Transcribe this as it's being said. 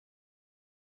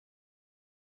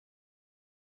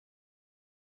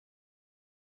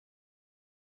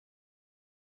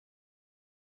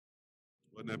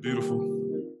Wasn't that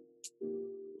beautiful?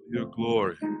 Your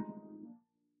glory.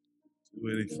 Do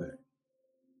anything.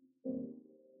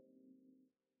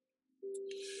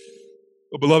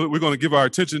 Well, beloved, we're going to give our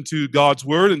attention to God's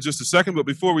word in just a second. But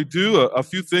before we do, a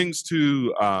few things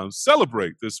to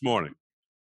celebrate this morning.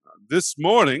 This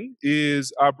morning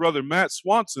is our brother Matt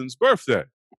Swanson's birthday.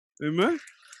 Amen.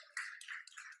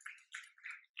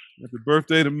 Happy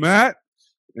birthday to Matt.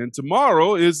 And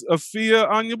tomorrow is Afia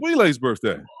Anyabuile's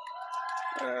birthday.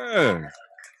 Yeah.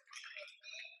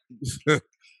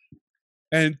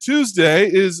 And Tuesday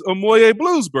is Omoye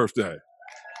Blue's birthday.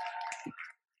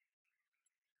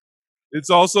 It's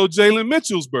also Jalen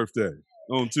Mitchell's birthday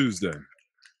on Tuesday.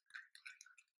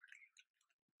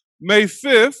 May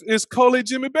 5th is Kole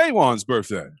Jimmy Baywan's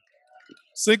birthday.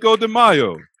 Cinco de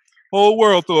Mayo. Whole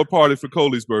world throw a party for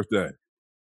Cole's birthday.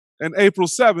 And April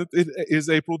 7th is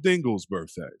April Dingle's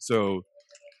birthday. So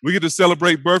we get to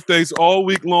celebrate birthdays all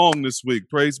week long this week.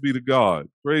 Praise be to God.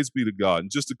 Praise be to God. In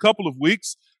just a couple of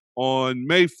weeks, on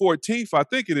May 14th, I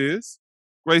think it is,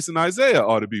 Grace and Isaiah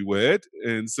ought to be wed.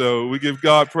 And so we give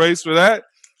God praise for that.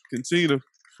 Continue to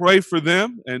pray for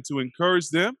them and to encourage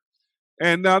them.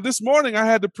 And now this morning, I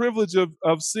had the privilege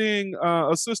of seeing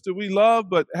a sister we love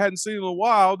but hadn't seen in a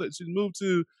while. That she moved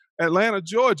to Atlanta,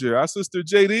 Georgia. Our sister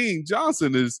Jadine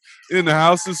Johnson is in the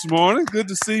house this morning. Good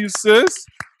to see you, sis.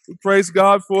 We praise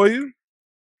God for you.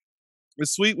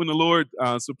 It's sweet when the Lord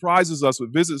surprises us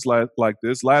with visits like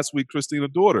this. Last week, Christina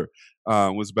Daughter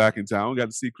was back in town. We got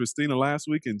to see Christina last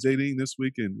week and Jadine this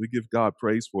week, and we give God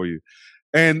praise for you.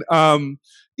 And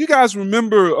you guys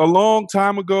remember a long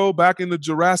time ago, back in the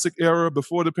Jurassic era,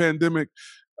 before the pandemic,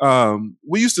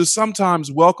 we used to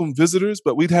sometimes welcome visitors,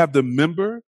 but we'd have the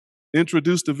member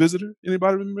introduce the visitor.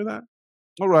 Anybody remember that?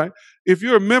 All right. If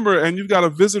you're a member and you've got a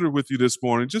visitor with you this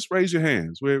morning, just raise your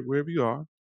hands wherever you are.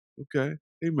 Okay.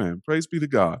 Amen. Praise be to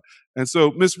God. And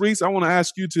so, Miss Reese, I want to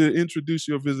ask you to introduce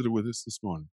your visitor with us this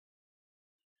morning.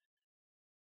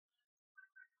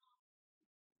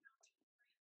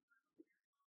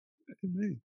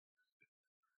 Amen.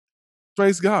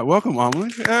 Praise God. Welcome, Amelie.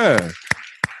 Yeah.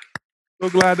 So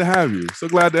glad to have you. So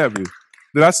glad to have you.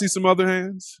 Did I see some other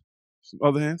hands? Some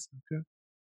other hands? Okay.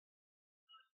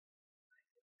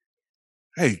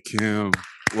 Hey, Kim.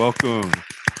 Welcome.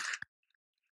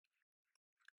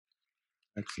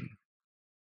 Excellent.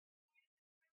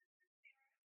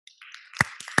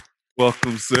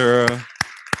 Welcome, Sarah.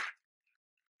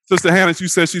 Sister Hannah, you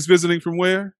said she's visiting from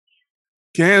where?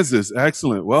 Kansas.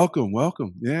 Excellent. Welcome.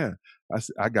 Welcome. Yeah.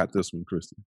 I got this one,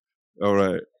 Kristen. All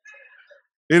right.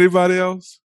 Anybody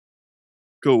else?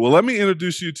 Cool. Well, let me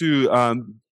introduce you to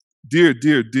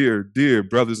dear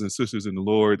brothers and sisters in the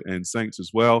Lord and saints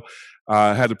as well.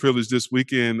 I had the privilege this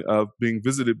weekend of being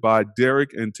visited by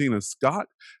Derek and Tina Scott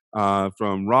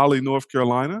from Raleigh, North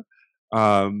Carolina.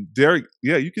 Derek,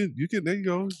 yeah, you can, there you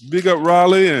go. Big up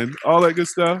Raleigh and all that good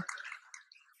stuff.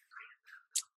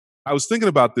 I was thinking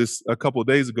about this a couple of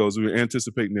days ago as we were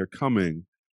anticipating their coming.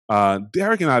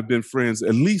 Derek and I have been friends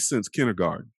at least since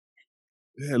kindergarten.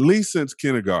 Yeah, at least since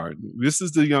kindergarten. This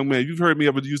is the young man. You've heard me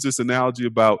ever use this analogy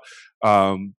about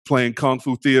playing kung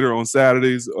fu theater on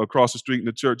Saturdays across the street in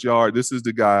the churchyard. This is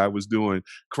the guy I was doing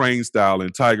crane style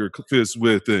and tiger fist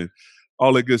with and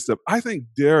all that good stuff. I think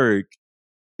Derek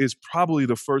is probably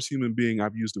the first human being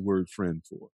I've used the word friend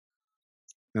for.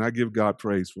 And I give God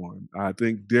praise for him. I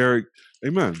think Derek,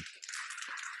 amen.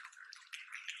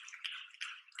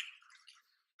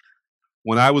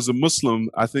 When I was a Muslim,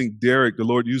 I think the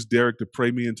Lord used Derek to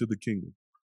pray me into the kingdom.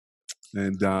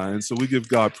 And so we give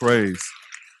God praise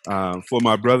for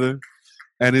my brother.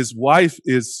 And his wife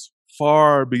is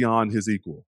far beyond his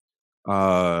equal.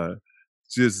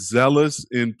 Just zealous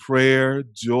in prayer,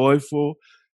 joyful.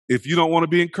 If you don't want to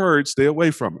be encouraged, stay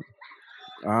away from her.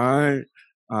 All right.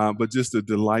 But just a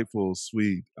delightful,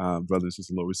 sweet brother and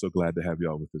sister. Lord, we're so glad to have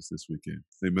y'all with us this weekend.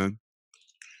 Amen.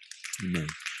 Amen.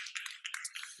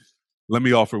 Let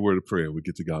me offer a word of prayer. We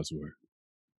get to God's word.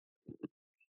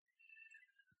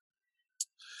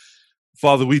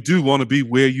 Father, we do want to be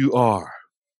where you are.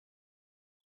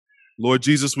 Lord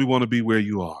Jesus, we want to be where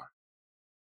you are.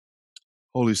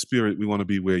 Holy Spirit, we want to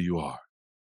be where you are.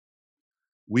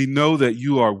 We know that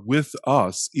you are with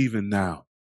us even now.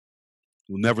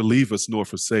 You'll never leave us nor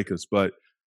forsake us, but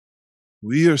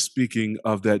we are speaking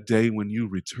of that day when you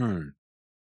return,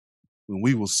 when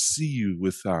we will see you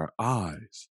with our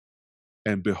eyes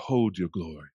and behold your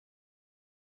glory.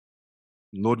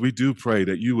 Lord, we do pray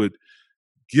that you would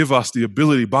give us the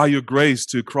ability by your grace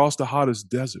to cross the hottest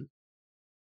desert,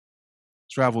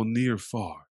 travel near,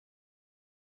 far,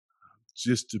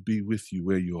 just to be with you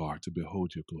where you are, to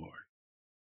behold your glory.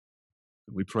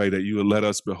 We pray that you will let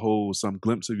us behold some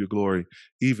glimpse of your glory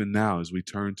even now as we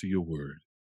turn to your word.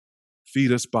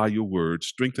 Feed us by your word.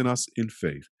 Strengthen us in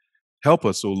faith. Help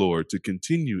us, O Lord, to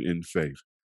continue in faith.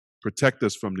 Protect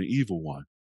us from the evil one.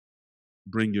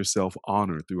 Bring yourself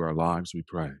honor through our lives, we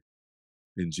pray.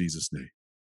 In Jesus' name.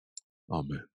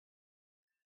 Amen.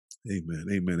 Amen.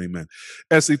 Amen. Amen.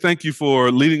 Essie, thank you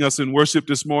for leading us in worship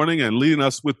this morning and leading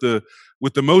us with the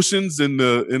motions in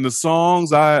the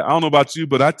songs. I don't know about you,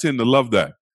 but I tend to love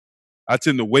that. I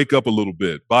tend to wake up a little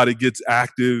bit. Body gets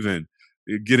active and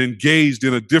get engaged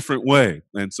in a different way.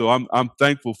 And so I'm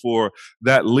thankful for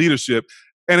that leadership.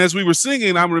 And as we were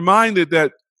singing, I'm reminded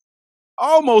that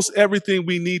almost everything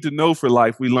we need to know for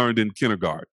life we learned in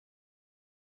kindergarten.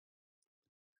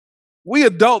 We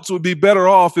adults would be better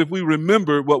off if we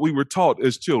remembered what we were taught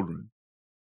as children,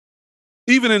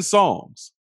 even in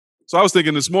songs. So I was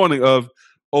thinking this morning of,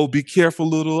 oh, be careful,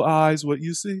 little eyes, what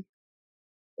you see.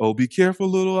 Oh, be careful,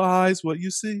 little eyes, what you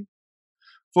see.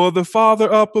 For the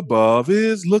Father up above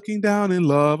is looking down in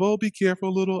love. Oh, be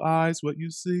careful, little eyes, what you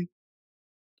see.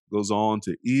 Goes on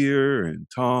to ear and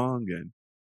tongue. And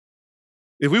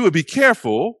if we would be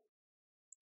careful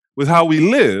with how we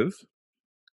live,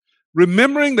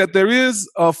 remembering that there is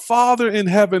a Father in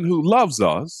heaven who loves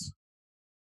us,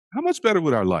 how much better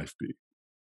would our life be?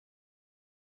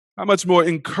 How much more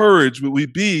encouraged would we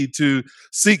be to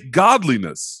seek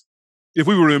godliness if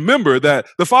we would remember that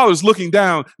the Father is looking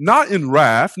down not in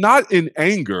wrath, not in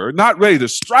anger, not ready to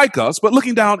strike us, but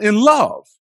looking down in love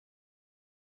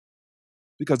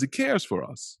because he cares for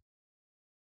us.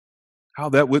 How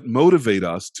that would motivate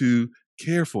us to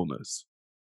carefulness.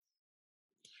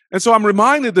 And so I'm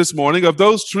reminded this morning of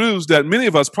those truths that many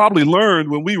of us probably learned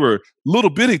when we were little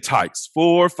bitty tykes,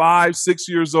 4, 5, 6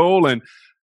 years old. And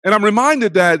I'm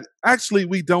reminded that actually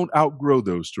we don't outgrow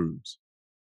those truths.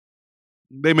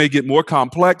 They may get more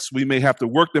complex. We may have to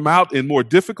work them out in more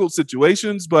difficult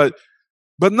situations, but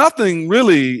nothing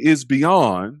really is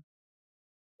beyond,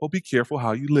 oh, be careful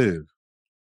how you live.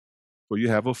 For you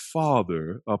have a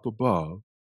Father up above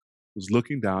who's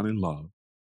looking down in love,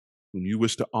 whom you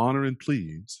wish to honor and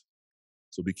please.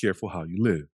 So be careful how you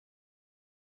live.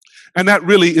 And that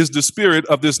really is the spirit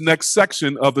of this next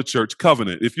section of the church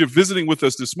covenant. If you're visiting with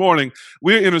us this morning,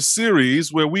 we're in a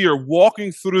series where we are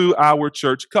walking through our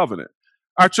church covenant.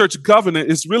 Our church covenant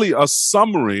is really a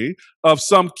summary of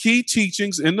some key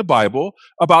teachings in the Bible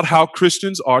about how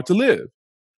Christians are to live.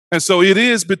 And so it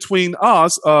is between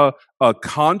us a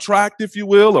contract, if you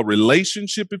will, a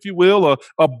relationship, if you will,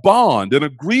 a bond, an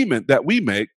agreement that we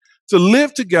make to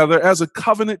live together as a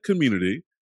covenant community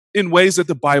in ways that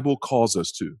the Bible calls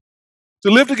us to. To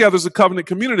live together as a covenant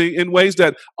community in ways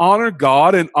that honor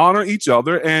God and honor each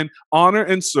other and honor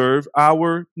and serve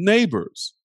our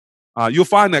neighbors. You'll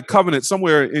find that covenant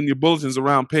somewhere in your bulletins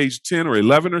around page 10 or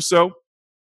 11 or so.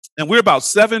 And we're about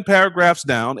 8 paragraphs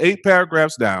down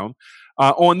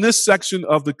on this section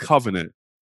of the covenant.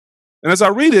 And as I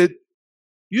read it,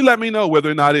 you let me know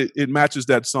whether or not it matches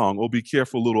that song. Oh, be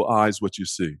careful, little eyes, what you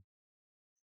see.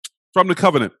 From the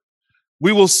covenant,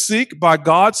 we will seek by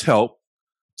God's help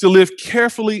to live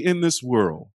carefully in this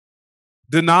world,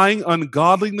 denying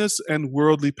ungodliness and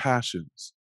worldly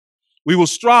passions. We will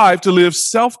strive to live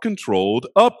self-controlled,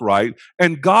 upright,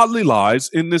 and godly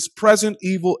lives in this present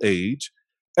evil age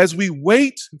as we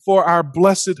wait for our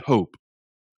blessed hope,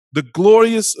 the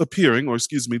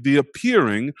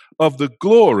appearing of the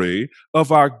glory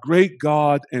of our great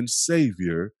God and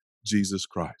Savior, Jesus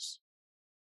Christ.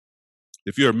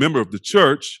 If you're a member of the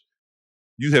church,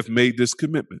 you have made this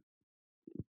commitment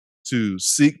to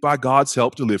seek by God's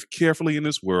help to live carefully in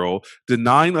this world,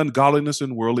 denying ungodliness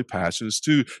and worldly passions,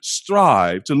 to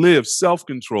strive to live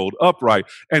self-controlled, upright,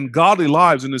 and godly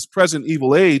lives in this present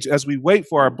evil age as we wait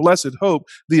for our blessed hope,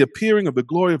 the appearing of the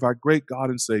glory of our great God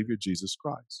and Savior, Jesus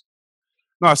Christ.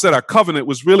 Now, I said our covenant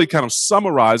was really kind of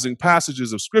summarizing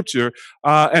passages of Scripture,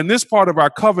 and this part of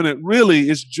our covenant really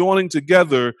is joining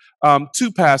together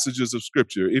 2 passages of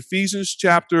Scripture, Ephesians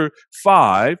chapter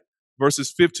 5,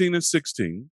 verses 15 and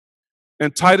 16,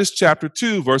 and Titus chapter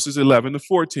 2, verses 11 to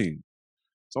 14.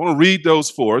 So I want to read those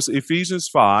for us, Ephesians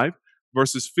 5,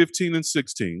 verses 15 and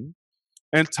 16,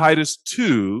 and Titus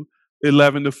 2,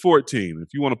 11 to 14. If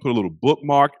you want to put a little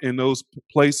bookmark in those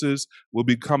places, we'll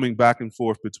be coming back and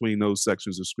forth between those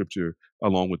sections of Scripture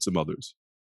along with some others.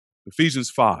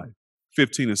 Ephesians 5,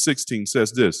 15 and 16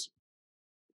 says this: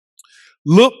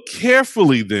 Look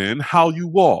carefully then how you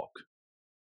walk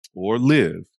or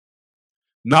live,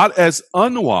 not as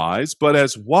unwise, but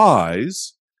as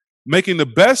wise, making the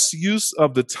best use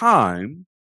of the time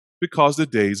because the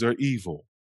days are evil.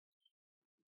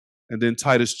 And then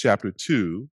Titus chapter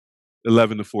 2,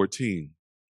 11 to 14.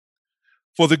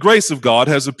 For the grace of God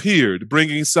has appeared,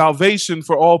 bringing salvation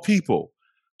for all people,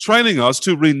 training us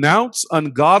to renounce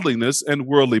ungodliness and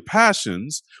worldly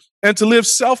passions, and to live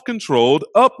self-controlled,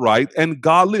 upright, and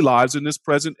godly lives in this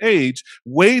present age,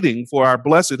 waiting for our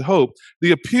blessed hope,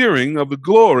 the appearing of the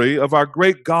glory of our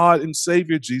great God and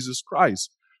Savior Jesus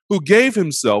Christ, who gave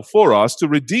himself for us to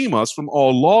redeem us from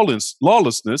all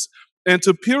lawlessness and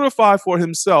to purify for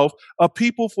himself a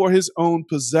people for his own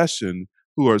possession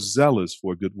who are zealous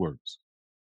for good works.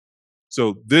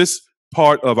 So this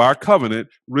part of our covenant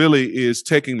really is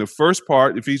taking the first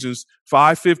part, Ephesians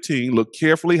 5:15, look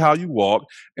carefully how you walk,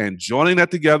 and joining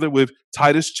that together with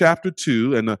Titus chapter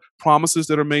 2 and the promises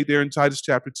that are made there in Titus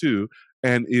chapter 2,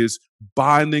 and is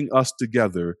binding us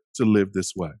together to live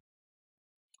this way.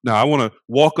 Now, I want to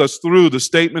walk us through the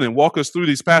statement and walk us through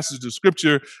these passages of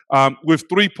Scripture with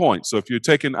 3 points. So if you're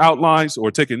taking outlines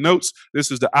or taking notes, this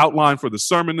is the outline for the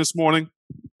sermon this morning.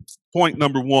 Point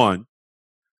number 1.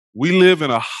 We live in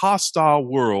a hostile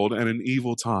world and an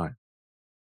evil time.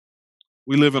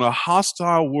 We live in a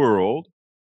hostile world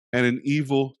and an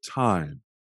evil time.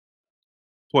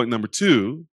 Point number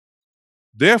 2,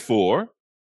 therefore,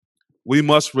 we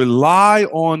must rely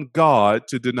on God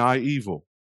to deny evil.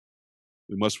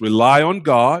 We must rely on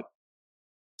God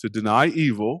to deny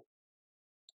evil.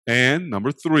 And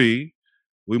number 3,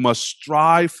 we must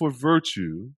strive for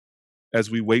virtue as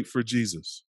we wait for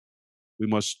Jesus. We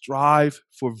must strive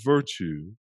for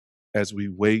virtue as we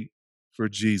wait for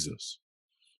Jesus.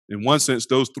 In one sense,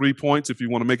 those 3 points, if you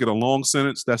want to make it a long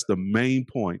sentence, that's the main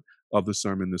point of the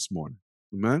sermon this morning.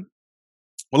 Amen?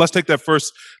 Well, let's take that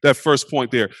first point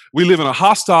there. We live in a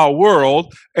hostile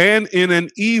world and in an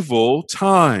evil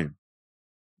time.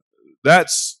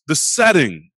 That's the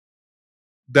setting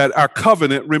that our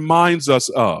covenant reminds us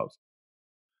of.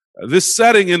 This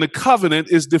setting in the covenant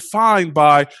is defined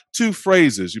by 2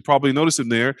 phrases. You probably notice in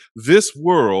there, this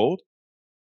world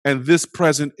and this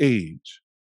present age.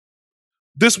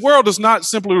 This world does not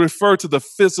simply refer to the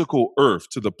physical earth,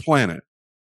 to the planet.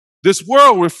 This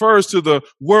world refers to the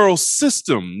world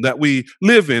system that we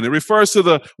live in. It refers to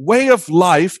the way of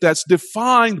life that's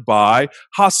defined by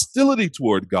hostility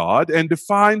toward God and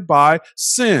defined by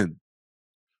sin.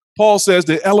 Paul says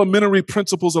the elementary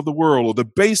principles of the world, or the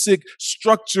basic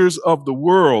structures of the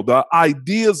world, the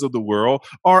ideas of the world,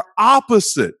 are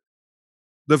opposite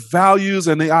the values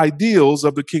and the ideals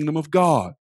of the kingdom of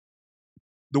God.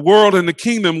 The world and the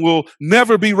kingdom will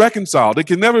never be reconciled. It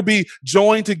can never be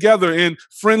joined together in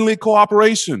friendly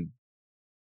cooperation.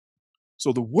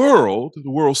 So the world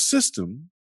system,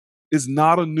 is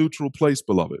not a neutral place,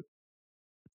 beloved.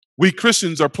 We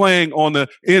Christians are playing on the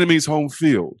enemy's home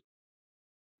field.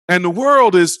 And the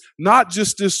world is not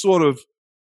just this sort of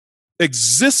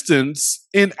existence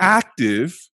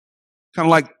inactive, kind of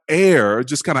like air,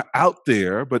 just kind of out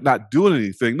there, but not doing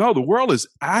anything. No, the world is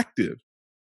active.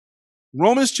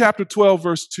 Romans chapter 12,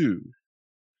 verse 2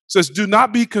 says, do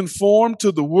not be conformed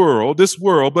to this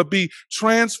world, but be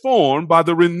transformed by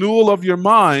the renewal of your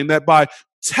mind, that by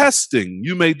testing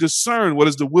you may discern what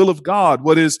is the will of God,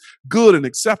 what is good and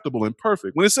acceptable and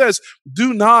perfect. When it says,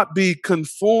 do not be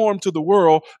conformed to the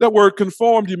world, that word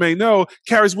conformed, you may know,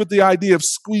 carries with the idea of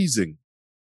squeezing.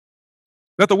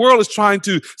 That the world is trying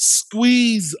to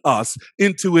squeeze us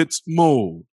into its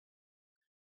mold.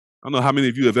 I don't know how many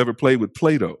of you have ever played with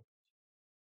Play-Doh.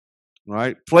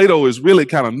 Right? Play-Doh is really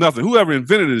kind of nothing. Whoever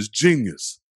invented it is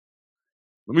genius.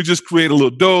 Let me just create a little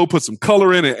dough, put some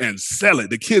color in it, and sell it.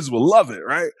 The kids will love it,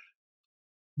 right?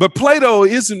 But Play-Doh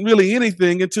isn't really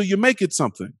anything until you make it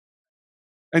something.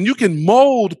 And you can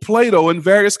mold Play-Doh in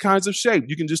various kinds of shape.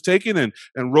 You can just take it and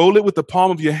roll it with the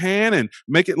palm of your hand and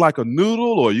make it like a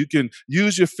noodle, or you can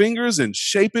use your fingers and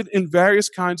shape it in various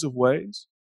kinds of ways.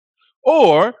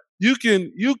 Or you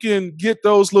can get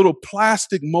those little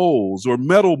plastic molds or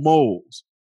metal molds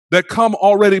that come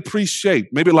already pre-shaped,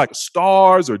 maybe like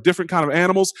stars or different kind of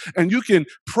animals, and you can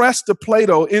press the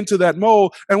Play-Doh into that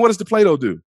mold, and what does the Play-Doh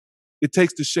do? It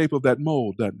takes the shape of that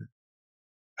mold, doesn't it?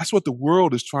 That's what the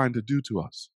world is trying to do to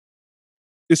us.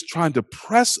 It's trying to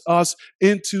press us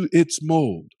into its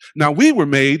mold. Now, we were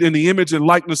made in the image and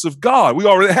likeness of God. We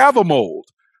already have a mold.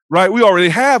 Right? We already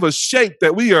have a shape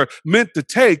that we are meant to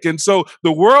take. And so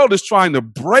the world is trying to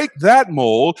break that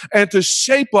mold and to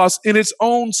shape us in its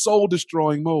own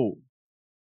soul-destroying mold,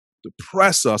 to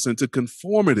press us into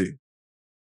conformity.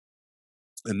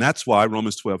 And that's why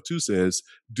Romans 12:2 says,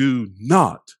 do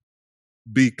not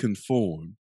be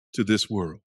conformed to this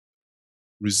world.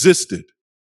 Resist it,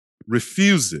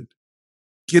 refuse it,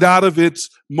 Get out of its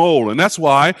mold. And that's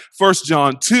why 1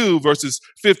 John 2 verses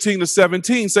 15 to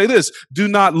 17 say this: do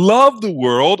not love the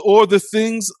world or the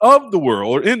things of the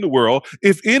world or in the world.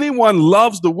 If anyone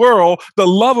loves the world, the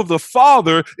love of the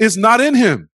Father is not in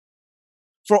him.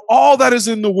 For all that is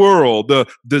in the world, the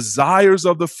desires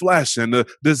of the flesh and the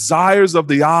desires of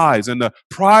the eyes and the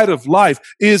pride of life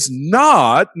is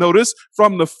not, notice,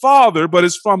 from the Father, but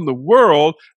is from the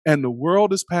world, and the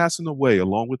world is passing away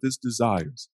along with its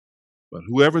desires. But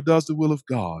whoever does the will of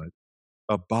God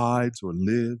abides or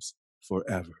lives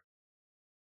forever.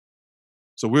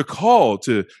 So we're called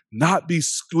to not be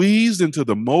squeezed into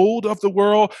the mold of the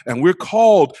world, and we're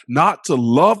called not to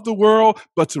love the world,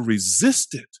 but to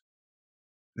resist it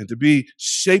and to be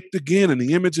shaped again in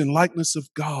the image and likeness of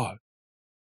God.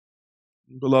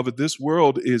 Beloved, this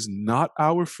world is not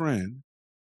our friend,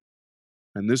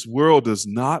 and this world does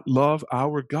not love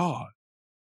our God.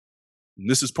 And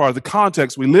this is part of the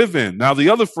context we live in. Now, the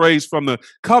other phrase from the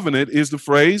covenant is the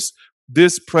phrase,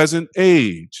 this present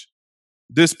age.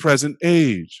 This present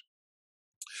age.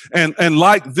 And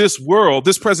like this world,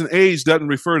 this present age doesn't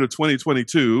refer to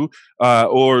 2022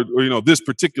 or this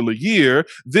particular year.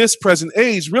 This present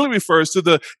age really refers to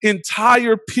the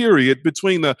entire period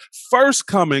between the first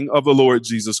coming of the Lord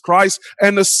Jesus Christ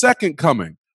and the second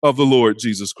coming of the Lord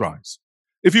Jesus Christ.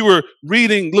 If you were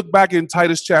reading, look back in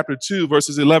Titus chapter 2,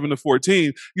 verses 11 to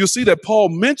 14, you'll see that Paul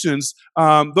mentions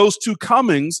those two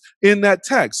comings in that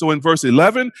text. So in verse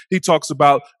 11, he talks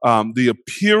about the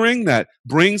appearing that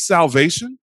brings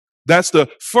salvation. That's the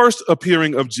first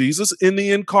appearing of Jesus in the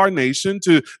incarnation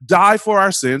to die for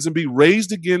our sins and be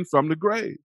raised again from the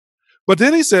grave. But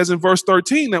then he says in verse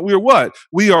 13 that we are what?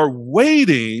 We are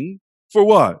waiting for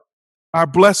what? Our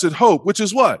blessed hope, which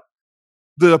is what?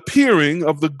 The appearing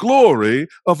of the glory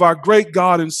of our great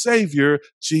God and Savior,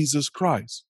 Jesus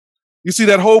Christ. You see,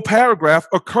 that whole paragraph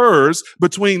occurs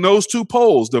between those two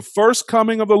poles, the first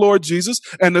coming of the Lord Jesus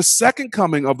and the second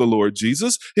coming of the Lord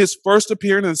Jesus, his first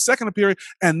appearing and second appearing,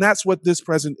 and that's what this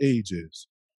present age is.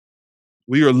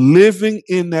 We are living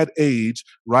in that age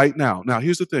right now. Now,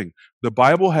 here's the thing. The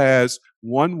Bible has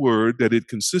one word that it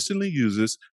consistently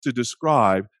uses to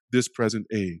describe this present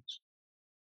age.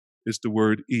 It's the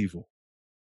word evil.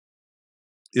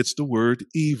 It's the word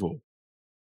evil.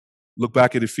 Look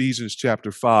back at Ephesians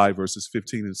chapter 5, verses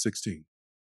 15 and 16.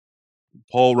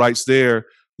 Paul writes there,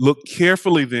 look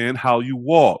carefully then how you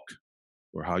walk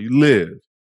or how you live,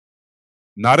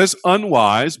 not as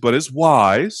unwise, but as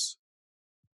wise,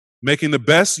 making the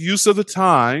best use of the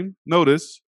time,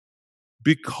 notice,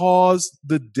 because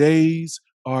the days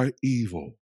are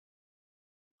evil.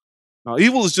 Now,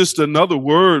 evil is just another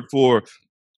word for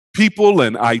people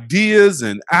and ideas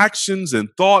and actions and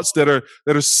thoughts that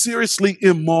are seriously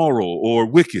immoral or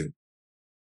wicked.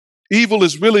 Evil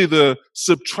is really the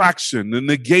subtraction, the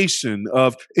negation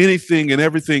of anything and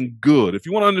everything good. If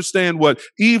you want to understand what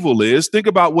evil is, think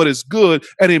about what is good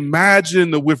and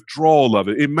imagine the withdrawal of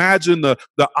it. Imagine the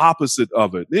opposite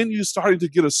of it. Then you're starting to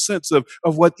get a sense of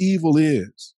what evil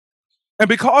is. And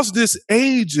because this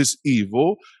age is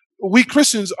evil, we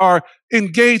Christians are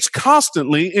engaged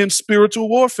constantly in spiritual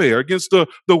warfare against the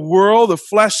world, the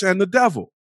flesh, and the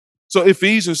devil. So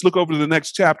Ephesians, look over to the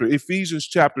next chapter. Ephesians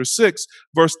chapter 6,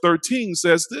 verse 13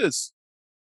 says this: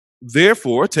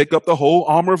 therefore, take up the whole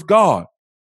armor of God.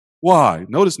 Why?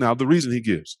 Notice now the reason he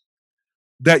gives.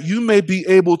 That you may be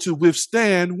able to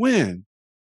withstand when?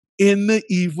 In the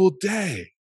evil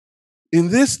day. In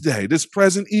this day, this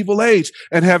present evil age,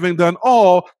 and having done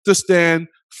all, to stand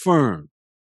firm.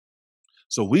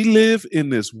 So we live in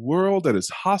this world that is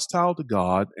hostile to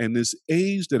God and this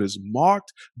age that is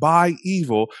marked by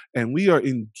evil, and we are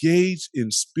engaged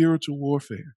in spiritual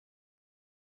warfare.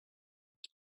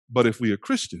 But if we are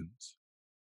Christians,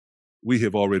 we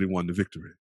have already won the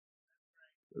victory.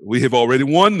 We have already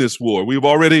won this war. We've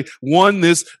already won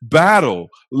this battle.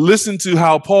 Listen to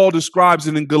how Paul describes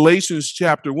it in Galatians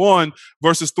chapter 1,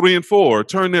 verses 3 and 4.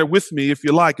 Turn there with me if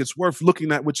you like. It's worth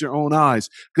looking at with your own eyes.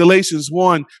 Galatians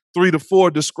 1, 3 to 4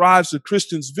 describes the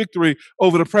Christian's victory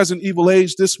over the present evil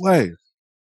age this way.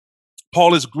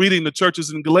 Paul is greeting the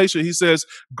churches in Galatia. He says,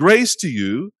 grace to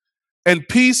you and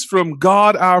peace from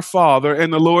God our Father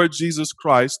and the Lord Jesus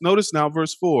Christ. Notice now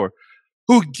verse 4.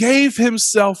 Who gave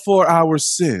himself for our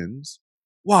sins.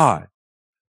 Why?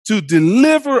 To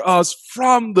deliver us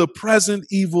from the present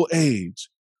evil age,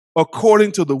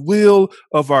 according to the will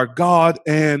of our God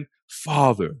and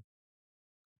Father.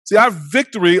 See, our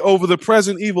victory over the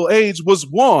present evil age was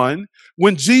won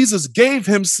when Jesus gave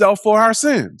himself for our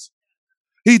sins.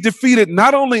 He defeated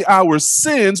not only our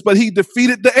sins, but he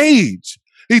defeated the age.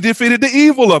 He defeated the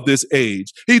evil of this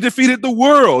age. He defeated the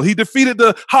world. He defeated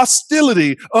the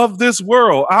hostility of this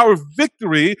world. Our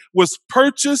victory was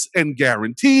purchased and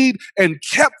guaranteed and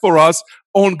kept for us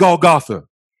on Golgotha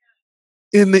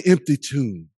in the empty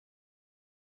tomb.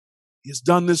 He has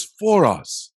done this for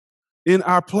us in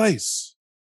our place.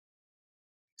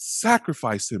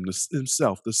 Sacrificed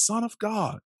himself, the Son of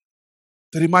God,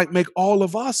 that he might make all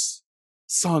of us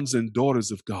sons and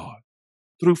daughters of God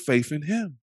through faith in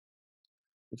him.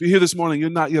 If you're here this morning, you're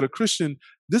not yet a Christian,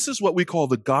 this is what we call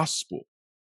the gospel.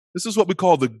 This is what we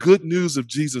call the good news of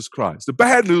Jesus Christ. The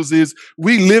bad news is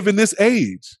we live in this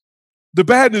age. The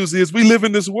bad news is we live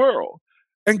in this world.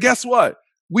 And guess what?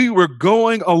 We were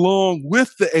going along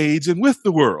with the age and with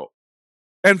the world.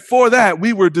 And for that,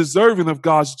 we were deserving of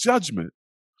God's judgment.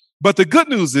 But the good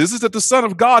news is that the Son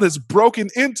of God has broken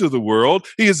into the world.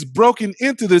 He has broken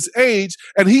into this age,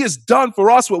 and he has done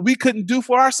for us what we couldn't do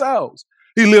for ourselves.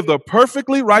 He lived a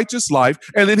perfectly righteous life,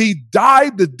 and then he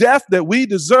died the death that we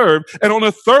deserve. And on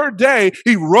the third day,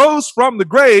 he rose from the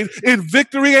grave in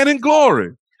victory and in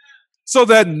glory. So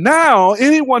that now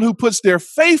anyone who puts their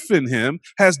faith in him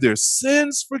has their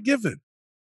sins forgiven,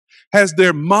 has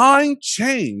their mind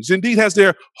changed, indeed has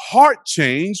their heart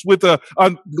changed with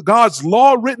God's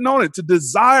law written on it to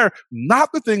desire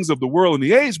not the things of the world and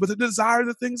the age, but to desire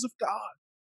the things of God.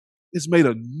 Is made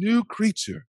a new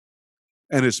creature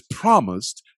and is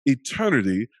promised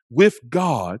eternity with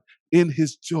God in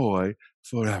his joy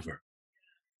forever.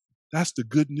 That's the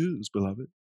good news, beloved.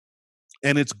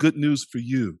 And it's good news for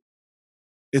you.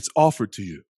 It's offered to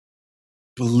you.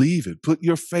 Believe it. Put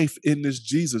your faith in this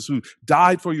Jesus who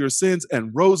died for your sins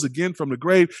and rose again from the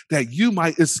grave that you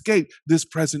might escape this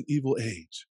present evil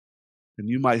age. And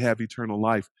you might have eternal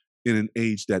life in an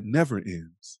age that never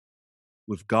ends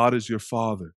with God as your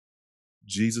Father,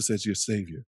 Jesus as your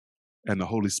Savior, and the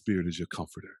Holy Spirit as your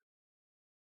comforter.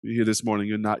 You're here this morning,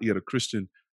 you're not yet a Christian.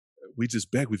 We just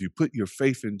beg with you, put your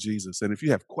faith in Jesus. And if you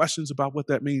have questions about what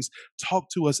that means, talk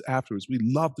to us afterwards. We'd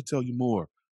love to tell you more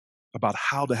about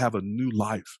how to have a new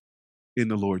life in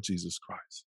the Lord Jesus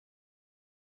Christ.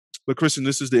 But Christian,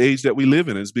 this is the age that we live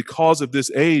in. It's because of this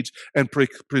age and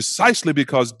precisely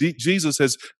because Jesus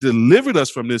has delivered us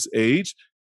from this age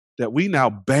that we now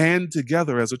band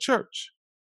together as a church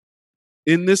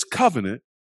in this covenant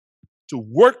to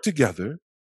work together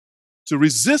to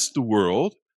resist the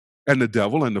world and the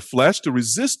devil and the flesh, to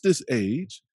resist this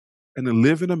age and to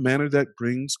live in a manner that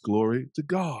brings glory to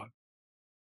God.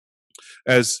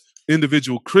 As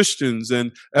individual Christians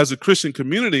and as a Christian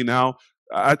community now,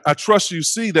 I trust you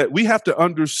see that we have to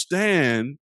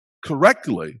understand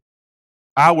correctly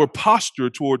our posture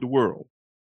toward the world.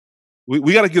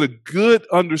 We got to get a good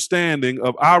understanding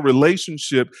of our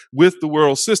relationship with the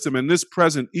world system in this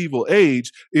present evil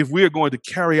age if we are going to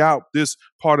carry out this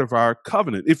part of our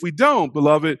covenant. If we don't,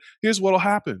 beloved, here's what will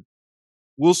happen.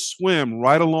 We'll swim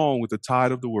right along with the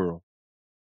tide of the world,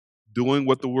 doing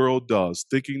what the world does,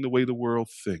 thinking the way the world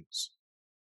thinks.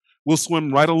 We'll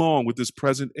swim right along with this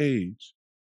present age,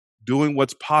 doing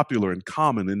what's popular and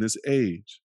common in this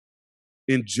age,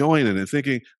 enjoying it and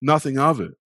thinking nothing of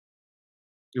it.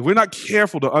 If we're not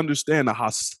careful to understand the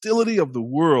hostility of the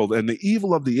world and the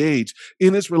evil of the age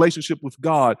in its relationship with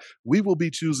God, we will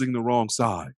be choosing the wrong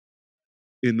side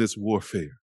in this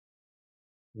warfare.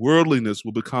 Worldliness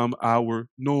will become our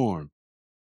norm.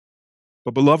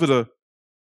 But beloved,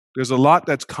 there's a lot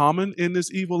that's common in this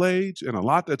evil age and a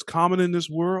lot that's common in this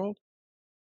world.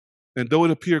 And though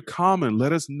it appear common,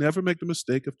 let us never make the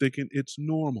mistake of thinking it's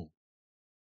normal.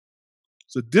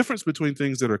 There's a difference between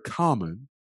things that are common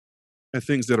and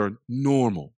things that are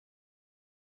normal.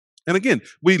 And again,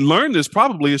 we learn this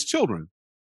probably as children,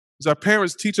 as our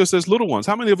parents teach us as little ones.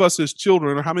 How many of us as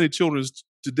children, or how many children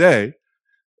today,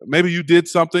 maybe you did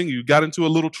something, you got into a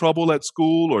little trouble at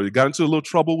school, or you got into a little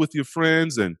trouble with your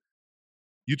friends, and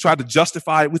you tried to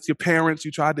justify it with your parents,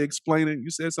 you tried to explain it, you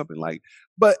said something like,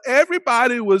 but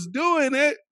everybody was doing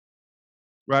it,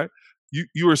 right?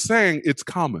 You were saying it's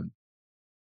common.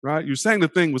 Right? You're saying the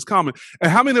thing was common.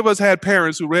 And how many of us had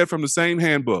parents who read from the same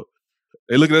handbook?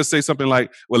 They look at us and say something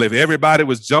like, well, if everybody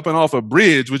was jumping off a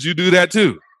bridge, would you do that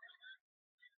too?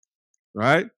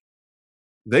 Right?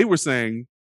 They were saying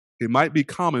it might be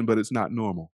common, but it's not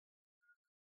normal.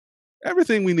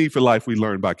 Everything we need for life, we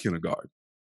learn by kindergarten.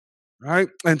 Right?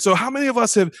 And so how many of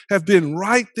us have been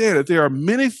right there, that there are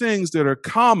many things that are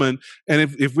common,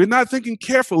 and if we're not thinking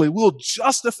carefully, we'll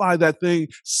justify that thing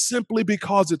simply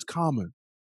because it's common,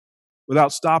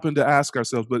 without stopping to ask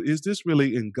ourselves, but is this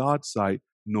really in God's sight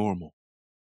normal?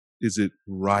 Is it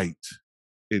right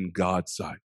in God's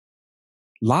sight?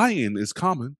 Lying is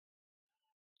common.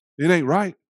 It ain't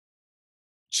right.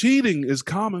 Cheating is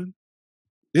common.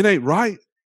 It ain't right.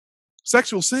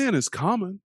 Sexual sin is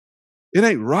common. It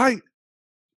ain't right.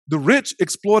 The rich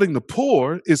exploiting the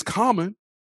poor is common.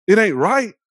 It ain't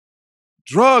right.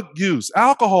 Drug use,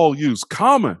 alcohol use,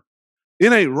 common.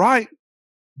 It ain't right.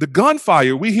 The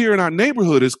gunfire we hear in our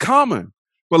neighborhood is common.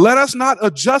 But let us not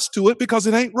adjust to it because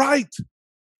it ain't right.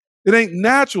 It ain't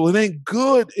natural. It ain't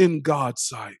good in God's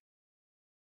sight.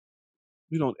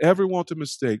 We don't ever want to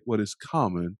mistake what is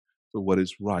common for what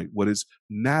is right, what is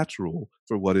natural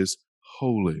for what is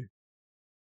holy.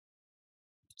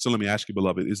 So let me ask you,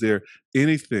 beloved, is there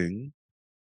anything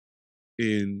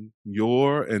in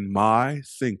your and my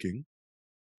thinking,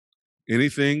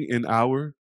 anything in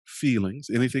our feelings,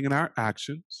 anything in our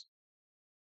actions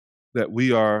that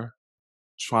we are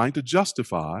trying to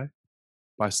justify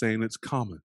by saying it's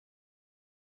common,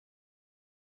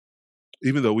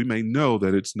 even though we may know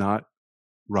that it's not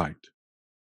right?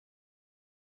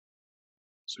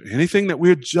 So anything that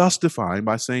we're justifying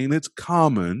by saying it's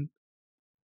common,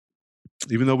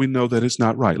 even though we know that it's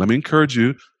not right. Let me encourage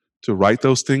you to write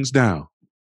those things down.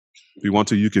 If you want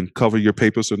to, you can cover your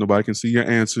paper so nobody can see your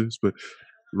answers, but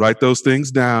write those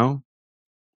things down.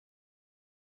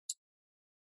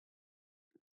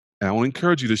 And I want to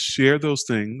encourage you to share those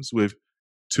things with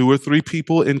 2 or 3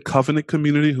 people in covenant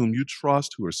community whom you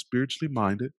trust, who are spiritually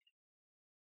minded.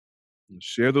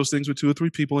 Share those things with 2 or 3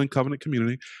 people in covenant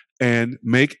community and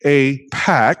make a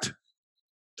pact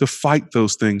to fight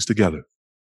those things together,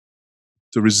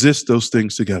 to resist those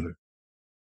things together,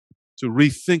 to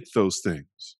rethink those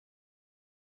things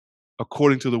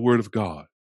according to the Word of God,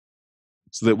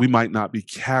 so that we might not be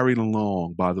carried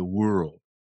along by the world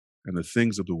and the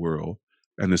things of the world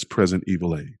and this present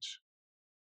evil age.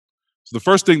 So the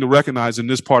first thing to recognize in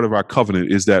this part of our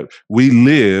covenant is that we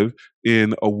live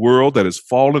in a world that is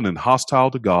fallen and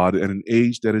hostile to God and an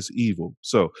age that is evil.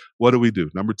 So what do?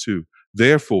 Number 2,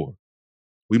 therefore,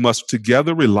 we must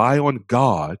together rely on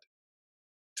God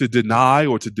to deny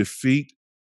or to defeat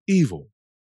evil.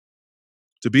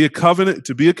 To be a covenant,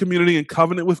 to be a community in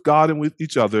covenant with God and with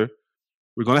each other,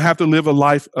 we're going to have to live a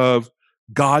life of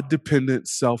God-dependent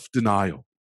self-denial.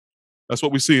 That's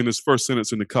what we see in this first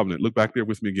sentence in the covenant. Look back there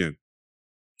with me again.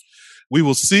 We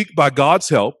will seek by God's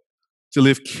help to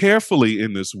live carefully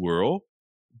in this world,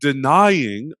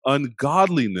 denying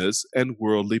ungodliness and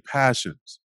worldly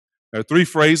passions. There are 3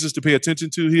 phrases to pay attention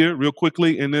to here real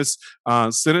quickly in this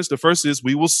sentence. The first is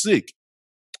we will seek.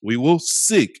 We will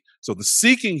seek. So the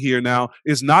seeking here now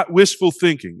is not wishful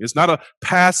thinking. It's not a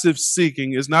passive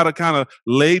seeking. It's not a kind of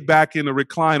laid back in a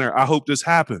recliner, I hope this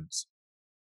happens.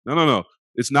 No.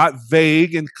 It's not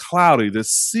vague and cloudy. The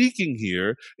seeking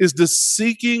here is the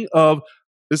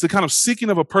kind of seeking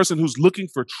of a person who's looking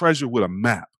for treasure with a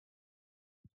map.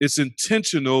 It's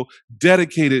intentional,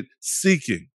 dedicated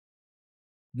seeking.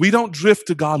 We don't drift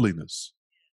to godliness.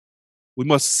 We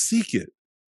must seek it.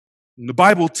 And the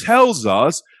Bible tells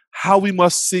us how we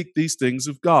must seek these things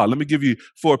of God. Let me give you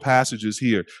 4 passages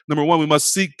here. Number 1, we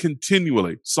must seek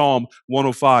continually. Psalm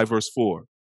 105, verse 4.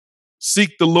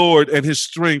 Seek the Lord and his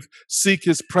strength. Seek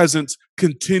his presence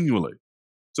continually.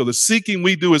 So the seeking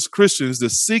we do as Christians, the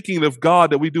seeking of God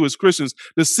that we do as Christians,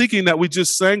 the seeking that we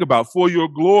just sang about, for your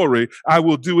glory, I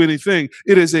will do anything.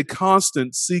 It is a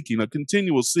constant seeking, a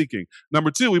continual seeking. Number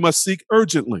 2, we must seek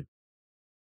urgently.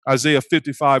 Isaiah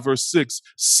 55, verse 6,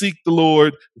 seek the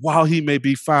Lord while he may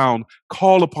be found.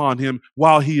 Call upon him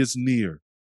while he is near.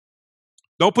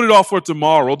 Don't put it off for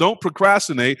tomorrow. Don't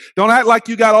procrastinate. Don't act like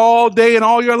you got all day and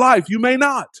all your life. You may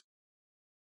not.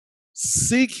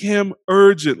 Seek him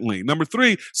urgently. Number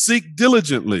 3, seek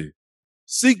diligently.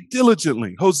 Seek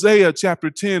diligently. Hosea chapter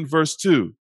 10, verse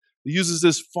 2. He uses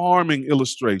this farming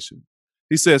illustration.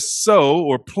 He says, sow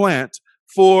or plant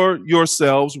for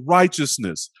yourselves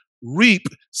righteousness. Reap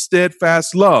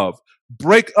steadfast love.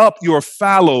 Break up your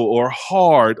fallow or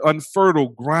hard, unfertile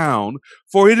ground,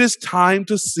 for it is time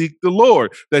to seek the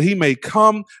Lord, that he may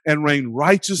come and rain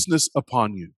righteousness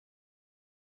upon you.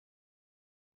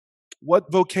 What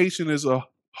vocation is a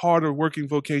harder working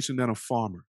vocation than a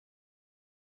farmer?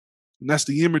 And that's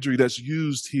the imagery that's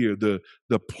used here, the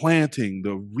planting,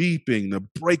 the reaping, the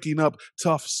breaking up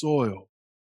tough soil.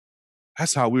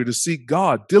 That's how we're to seek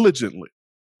God diligently.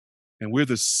 And we're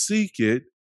to seek it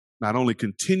not only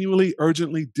continually,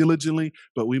 urgently, diligently,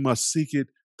 but we must seek it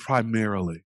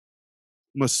primarily.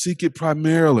 We must seek it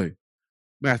primarily.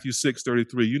 Matthew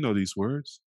 6:33, you know these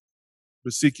words.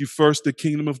 But seek you first the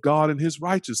kingdom of God and his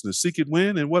righteousness. Seek it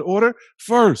when? In what order?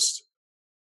 First.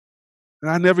 And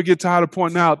I never get tired of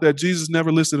pointing out that Jesus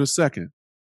never listed a second.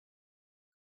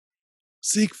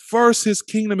 Seek first his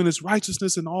kingdom and his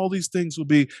righteousness, and all these things will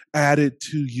be added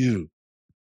to you.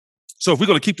 So if we're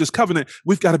going to keep this covenant,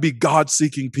 we've got to be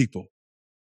God-seeking people,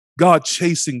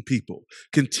 God-chasing people,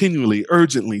 continually,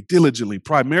 urgently, diligently,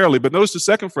 primarily. But notice the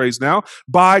second phrase now,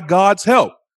 by God's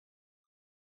help.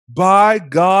 By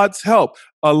God's help.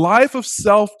 A life of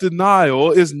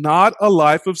self-denial is not a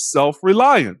life of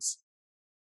self-reliance.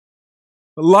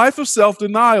 A life of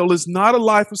self-denial is not a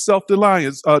life of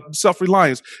self-reliance.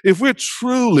 If we're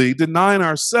truly denying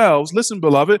ourselves, listen,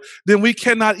 beloved, then we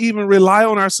cannot even rely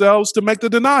on ourselves to make the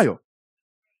denial.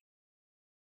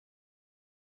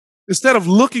 Instead of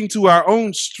looking to our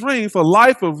own strength, a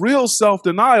life of real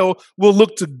self-denial will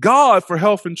look to God for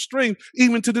help and strength,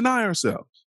 even to deny ourselves.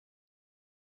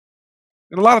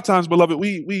 And a lot of times, beloved,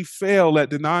 we fail at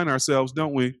denying ourselves,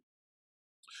 don't we?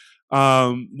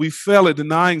 We fail at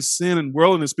denying sin and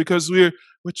worldliness because we're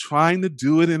trying to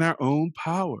do it in our own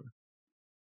power.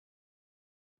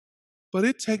 But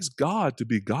it takes God to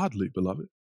be godly, beloved.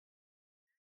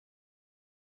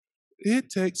 It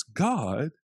takes God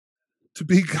to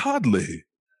be godly.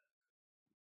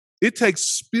 It takes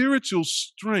spiritual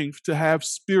strength to have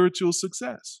spiritual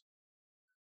success.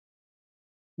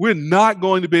 We're not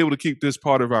going to be able to keep this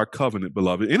part of our covenant,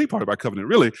 beloved, any part of our covenant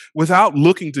really, without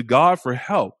looking to God for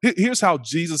help. Here's how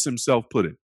Jesus himself put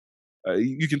it.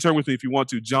 You can turn with me if you want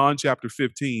to, John chapter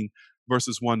 15,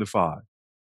 verses 1-5.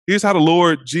 Here's how the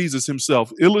Lord Jesus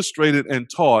himself illustrated and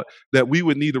taught that we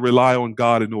would need to rely on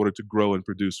God in order to grow and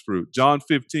produce fruit. John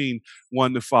 15,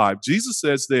 1-5. Jesus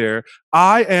says there,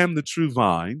 I am the true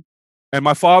vine, and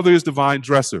my Father is the vine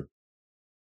dresser.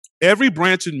 Every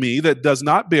branch in me that does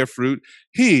not bear fruit,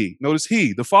 notice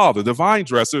he, the Father, the vine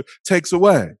dresser, takes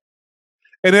away.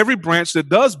 And every branch that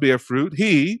does bear fruit,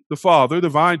 he, the Father, the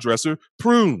vine dresser,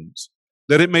 prunes,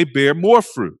 that it may bear more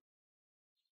fruit.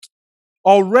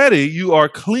 Already you are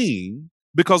clean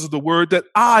because of the word that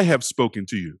I have spoken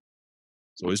to you.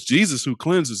 So it's Jesus who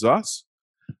cleanses us.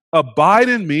 Abide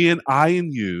in me and I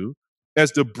in you.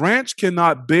 As the branch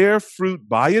cannot bear fruit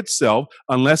by itself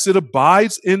unless it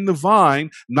abides in the vine,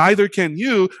 neither can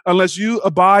you unless you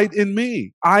abide in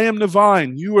me. I am the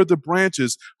vine, you are the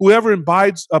branches. Whoever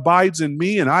abides in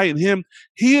me and I in him,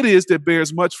 he it is that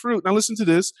bears much fruit. Now listen to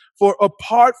this. For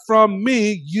apart from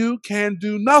me, you can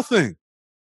do nothing.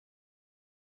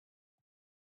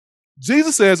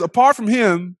 Jesus says, apart from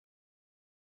him,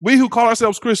 we who call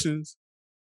ourselves Christians,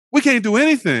 we can't do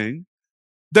anything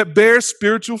that bears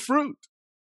spiritual fruit,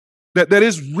 that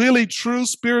is really true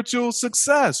spiritual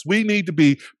success. We need to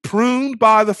be pruned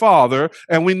by the Father,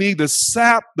 and we need to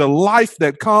sap the life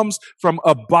that comes from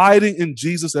abiding in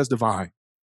Jesus as the vine.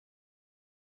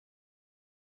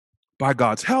 By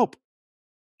God's help,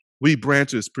 we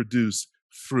branches produce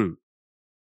fruit.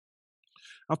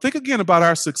 Now think again about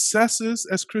our successes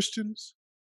as Christians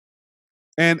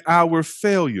and our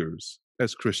failures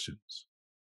as Christians.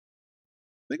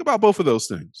 Think about both of those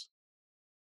things.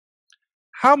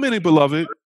 How many, beloved,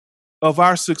 of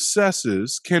our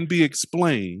successes can be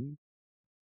explained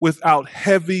without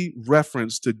heavy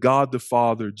reference to God the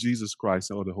Father, Jesus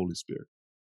Christ, or the Holy Spirit?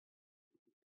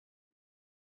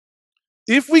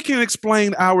 If we can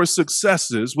explain our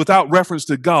successes without reference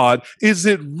to God, is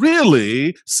it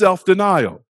really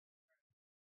self-denial?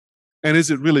 And is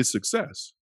it really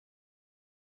success?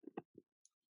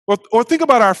 Or think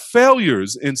about our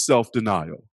failures in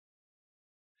self-denial.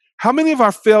 How many of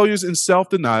our failures in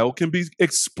self-denial can be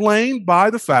explained by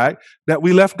the fact that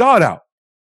we left God out?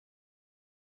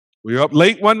 We were up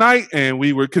late one night and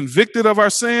we were convicted of our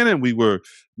sin, and we were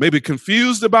maybe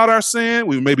confused about our sin.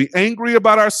 We were maybe angry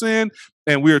about our sin,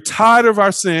 and we were tired of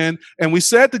our sin. And we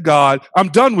said to God, I'm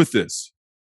done with this.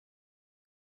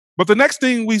 But the next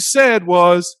thing we said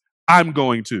was, I'm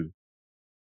going to.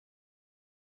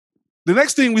 The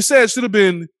next thing we said should have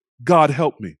been, God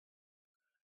help me.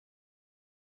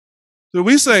 So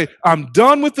we say, I'm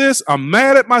done with this. I'm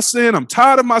mad at my sin. I'm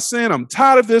tired of my sin. I'm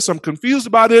tired of this. I'm confused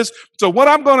about this. So what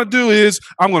I'm going to do is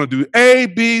I'm going to do A,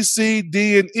 B, C,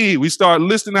 D, and E. We start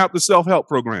listing out the self-help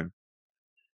program.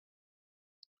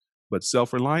 But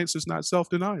self-reliance is not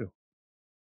self-denial.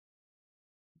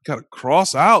 Got to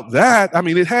cross out that. I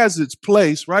mean, it has its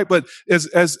place, right? But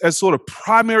as sort of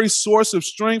primary source of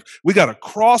strength, we got to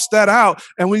cross that out.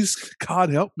 And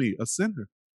God help me, a sinner.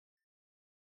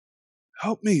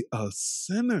 Help me, a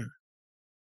sinner.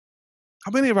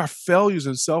 How many of our failures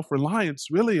in self-reliance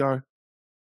really are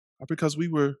because we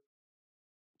were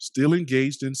still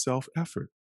engaged in self-effort?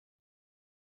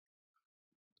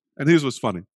 And here's what's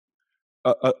funny.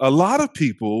 A lot of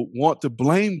people want to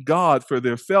blame God for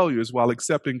their failures while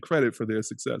accepting credit for their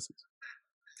successes.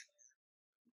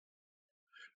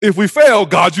 If we fail,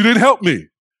 God, you didn't help me.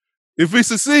 If we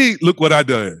succeed, look what I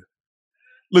done.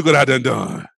 Look what I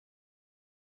done.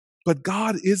 But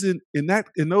God isn't in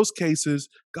those cases,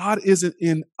 God isn't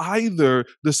in either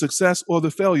the success or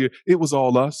the failure. It was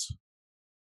all us.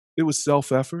 It was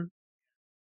self-effort.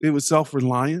 It was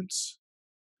self-reliance.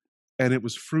 And it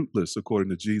was fruitless, according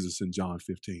to Jesus in John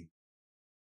 15.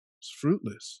 It's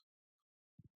fruitless.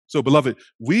 So, beloved,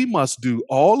 we must do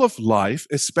all of life,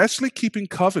 especially keeping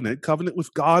covenant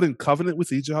with God and covenant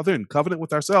with each other and covenant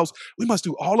with ourselves. We must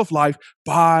do all of life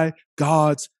by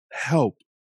God's help.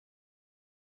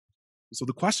 So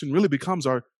the question really becomes,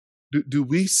 do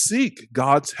we seek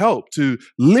God's help to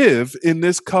live in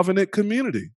this covenant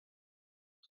community?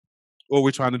 Or are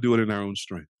we trying to do it in our own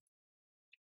strength?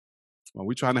 Are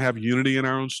we trying to have unity in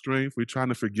our own strength? We're trying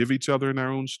to forgive each other in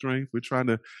our own strength. We're trying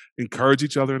to encourage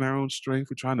each other in our own strength.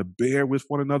 We're trying to bear with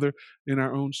one another in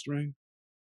our own strength.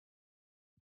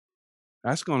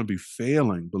 That's going to be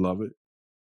failing, beloved,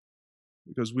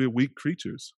 because we're weak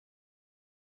creatures.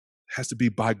 It has to be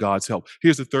by God's help.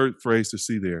 Here's the third phrase to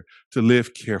see there: to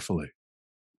live carefully.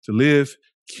 To live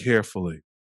carefully.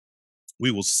 We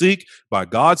will seek by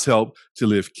God's help to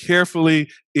live carefully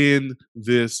in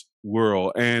this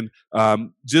world. And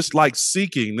just like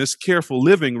seeking, this careful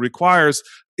living requires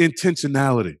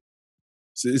intentionality.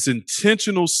 So it's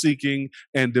intentional seeking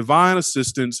and divine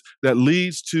assistance that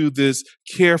leads to this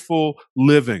careful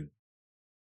living.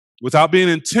 Without being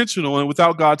intentional and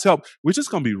without God's help, we're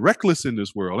just going to be reckless in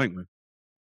this world, ain't we?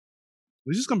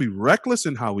 We're just going to be reckless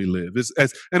in how we live.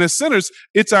 And as sinners,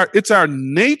 it's our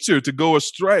nature to go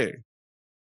astray,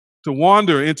 to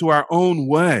wander into our own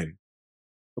way.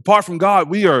 Apart from God,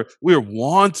 we are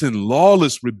wanton,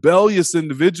 lawless, rebellious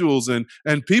individuals and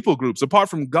people groups. Apart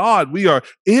from God, we are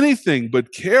anything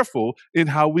but careful in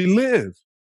how we live.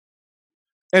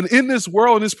 And in this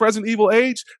world, in this present evil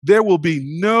age, there will be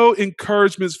no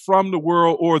encouragements from the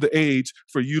world or the age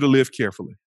for you to live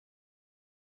carefully.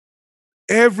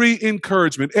 Every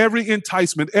encouragement, every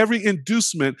enticement, every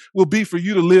inducement will be for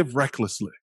you to live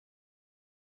recklessly.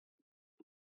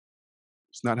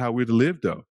 It's not how we're to live,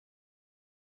 though.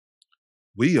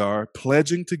 We are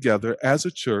pledging together as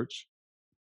a church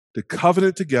to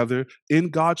covenant together in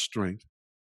God's strength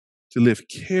to live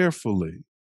carefully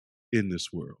in this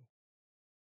world.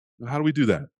 Now, how do we do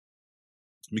that? Let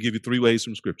me give you 3 ways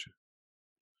from Scripture.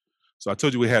 So I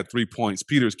told you we had 3 points.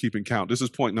 Peter's keeping count. This is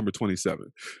point number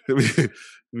 27. Let me give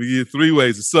you 3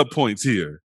 ways, the sub-points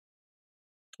here.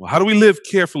 Well, how do we live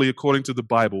carefully according to the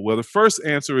Bible? Well, the first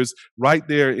answer is right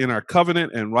there in our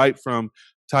covenant and right from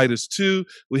Titus 2.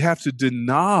 We have to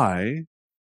deny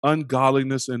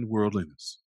ungodliness and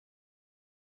worldliness.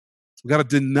 We got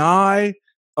to deny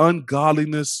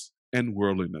ungodliness and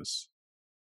worldliness.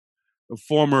 The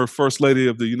former First Lady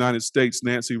of the United States,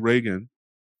 Nancy Reagan,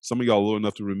 some of y'all are old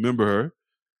enough to remember her,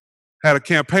 had a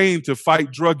campaign to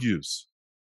fight drug use.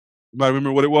 Anybody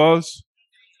remember what it was?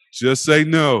 Just say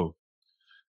no.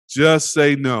 Just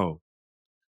say no.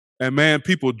 And man,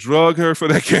 people drug her for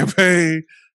that campaign.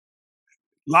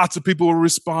 Lots of people were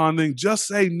responding. Just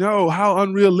say no. How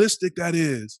unrealistic that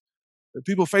is. The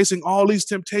people facing all these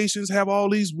temptations have all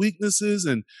these weaknesses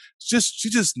and she's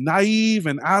just naive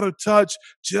and out of touch.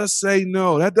 Just say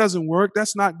no. That doesn't work.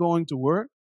 That's not going to work.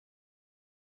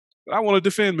 But I want to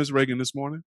defend Ms. Reagan this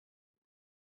morning.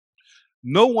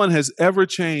 No one has ever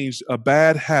changed a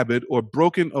bad habit or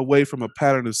broken away from a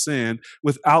pattern of sin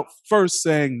without first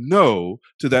saying no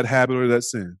to that habit or that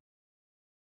sin.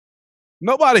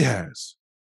 Nobody has.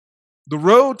 The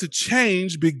road to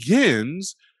change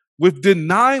begins with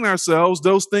denying ourselves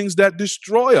those things that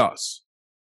destroy us,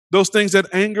 those things that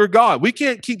anger God. We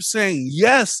can't keep saying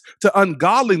yes to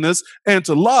ungodliness and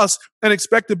to lust and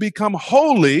expect to become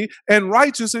holy and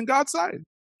righteous in God's sight.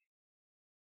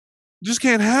 You just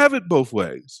can't have it both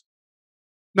ways.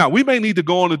 Now, we may need to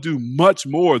go on to do much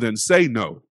more than say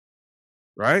no,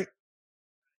 right?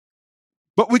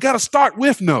 But we got to start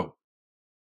with no.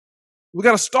 We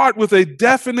got to start with a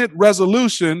definite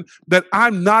resolution that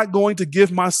I'm not going to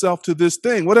give myself to this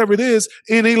thing, whatever it is,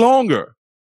 any longer.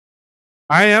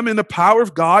 I am, in the power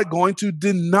of God, going to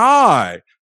deny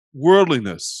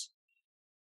worldliness,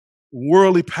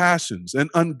 worldly passions, and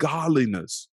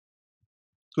ungodliness.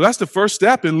 So that's the first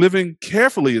step in living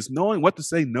carefully, is knowing what to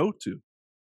say no to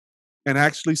and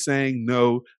actually saying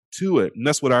no to it. And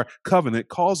that's what our covenant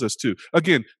calls us to.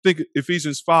 Again, think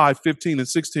Ephesians 5:15 and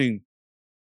 16.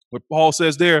 What Paul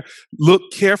says there: look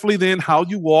carefully then how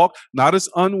you walk, not as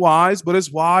unwise, but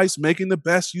as wise, making the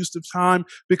best use of time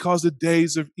because the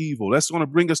days are evil. That's going to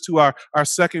bring us to our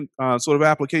second sort of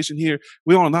application here.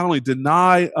 We want to not only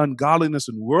deny ungodliness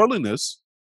and worldliness,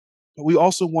 but we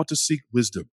also want to seek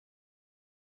wisdom.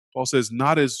 Paul says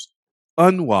not as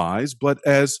unwise, but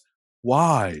as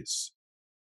wise.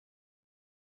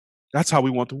 That's how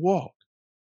we want to walk.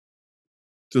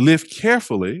 To live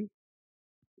carefully,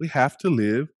 we have to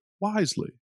live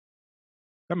wisely.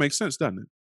 That makes sense, doesn't it?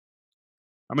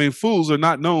 I mean, fools are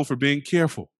not known for being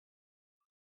careful,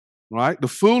 right? The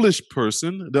foolish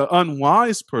person, the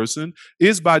unwise person,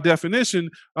 is by definition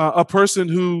a person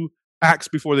who acts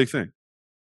before they think,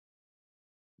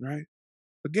 right?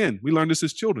 Again, we learn this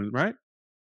as children, right?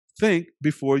 Think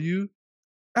before you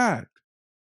act.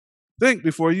 Think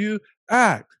before you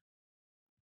act.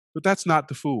 But that's not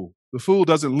the fool. The fool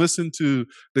doesn't listen to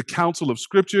the counsel of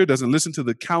Scripture, doesn't listen to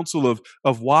the counsel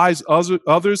of wise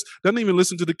others, doesn't even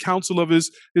listen to the counsel of his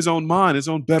own mind, his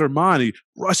own better mind. He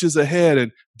rushes ahead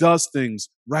and does things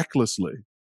recklessly.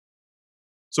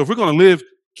 So if we're going to live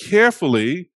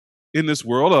carefully in this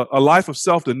world, a life of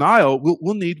self-denial,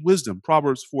 we'll need wisdom.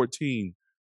 Proverbs 14,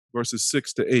 verses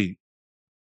 6 to 8.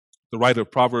 The writer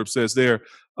of Proverbs says there,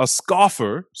 a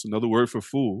scoffer, it's another word for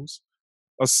fools,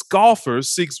 a scoffer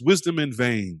seeks wisdom in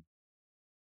vain,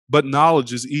 but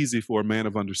knowledge is easy for a man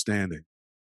of understanding.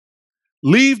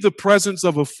 Leave the presence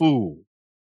of a fool,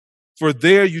 for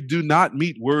there you do not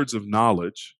meet words of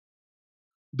knowledge.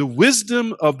 The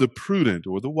wisdom of the prudent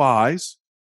or the wise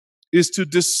is to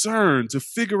discern, to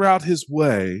figure out his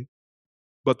way,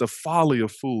 but the folly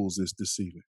of fools is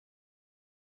deceiving.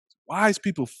 Wise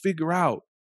people figure out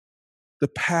the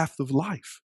path of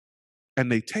life and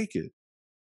they take it.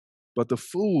 But the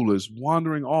fool is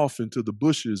wandering off into the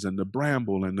bushes and the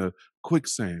bramble and the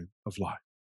quicksand of life.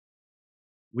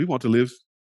 We want to live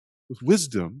with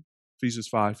wisdom, Ephesians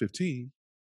 5:15,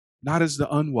 not as the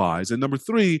unwise. And number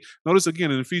 3, notice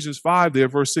again in Ephesians 5 there,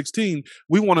 verse 16,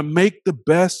 we want to make the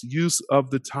best use of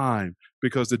the time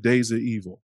because the days are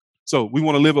evil. So we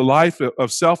want to live a life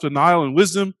of self-denial and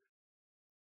wisdom.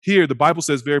 Here, the Bible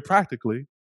says very practically,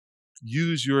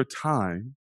 use your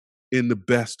time in the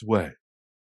best way.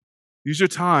 Use your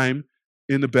time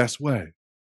in the best way.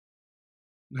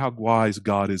 How wise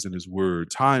God is in his word.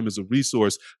 Time is a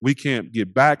resource we can't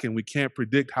get back and we can't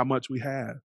predict how much we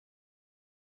have.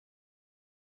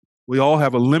 We all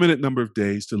have a limited number of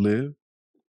days to live.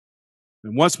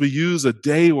 And once we use a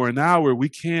day or an hour, we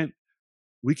can't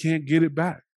get it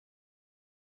back.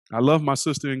 I love my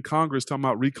sister in Congress talking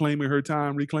about reclaiming her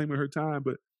time,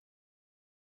 but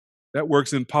that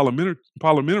works in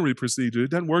parliamentary procedure.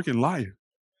 It doesn't work in life.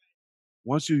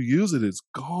 Once you use it, it's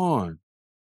gone.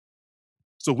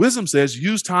 So wisdom says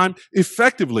use time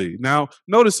effectively. Now,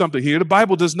 notice something here. The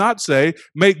Bible does not say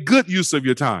make good use of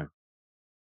your time.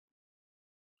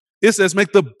 It says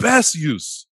make the best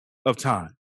use of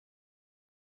time.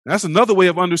 That's another way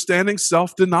of understanding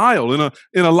self-denial.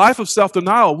 In a life of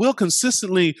self-denial, we'll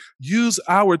consistently use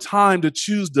our time to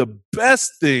choose the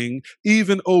best thing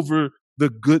even over the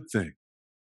good thing.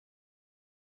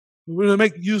 We're going to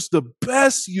make the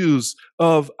best use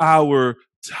of our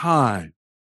time.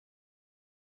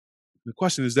 The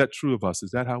question is that true of us?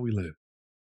 Is that how we live?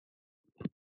 Let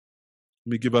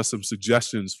me give us some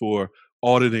suggestions for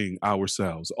auditing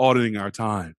ourselves, auditing our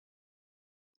time.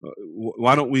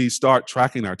 Why don't we start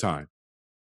tracking our time?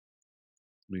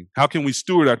 I mean, how can we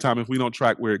steward our time if we don't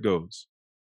track where it goes?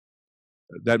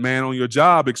 That man on your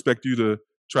job expects you to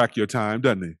track your time,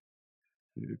 doesn't he?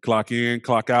 You clock in,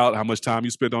 clock out, how much time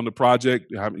you spent on the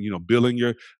project, billing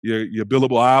your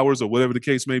billable hours or whatever the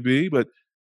case may be. But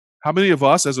how many of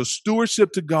us, as a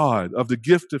stewardship to God of the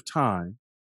gift of time,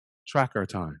 track our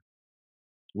time?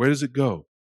 Where does it go?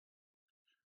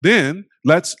 Then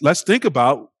let's think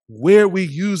about where we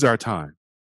use our time.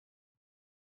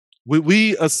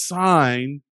 We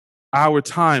assign our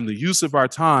time, the use of our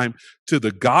time, to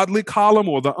the godly column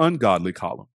or the ungodly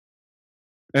column.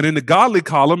 And in the godly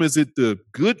column, is it the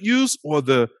good use or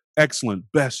the excellent,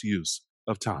 best use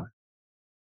of time?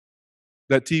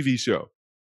 That TV show,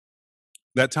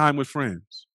 that time with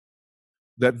friends,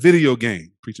 that video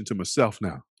game, preaching to myself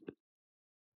now,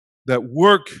 that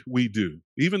work we do,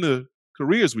 even the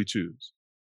careers we choose.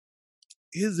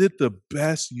 Is it the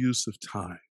best use of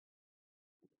time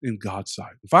in God's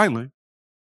sight? And finally,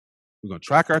 we're going to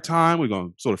track our time. We're going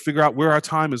to sort of figure out where our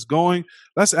time is going.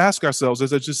 Let's ask ourselves,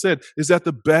 as I just said, is that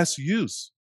the best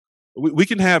use? We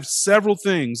can have several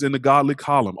things in the godly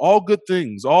column, all good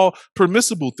things, all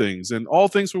permissible things, and all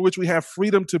things for which we have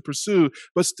freedom to pursue,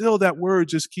 but still that word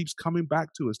just keeps coming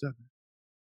back to us, doesn't it?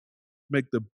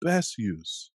 Make the best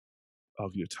use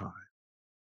of your time.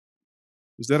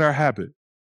 Is that our habit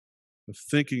of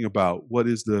thinking about what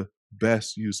is the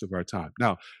best use of our time?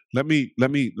 Now, let me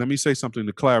say something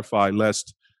to clarify,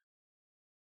 lest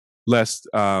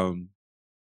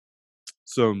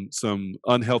some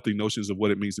unhealthy notions of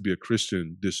what it means to be a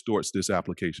Christian distorts this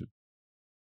application.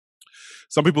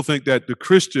 Some people think that the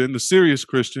Christian, the serious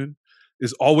Christian,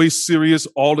 is always serious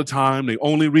all the time. They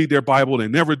only read their Bible. They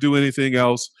never do anything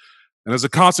else. And as a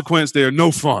consequence, they are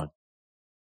no fun.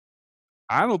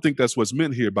 I don't think that's what's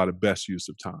meant here by the best use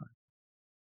of time.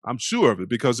 I'm sure of it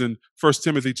because in 1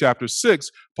 Timothy chapter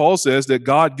 6, Paul says that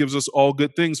God gives us all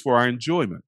good things for our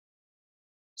enjoyment.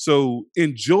 So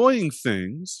enjoying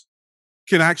things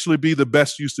can actually be the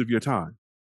best use of your time.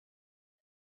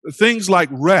 Things like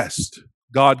rest,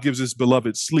 God gives his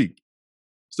beloved sleep.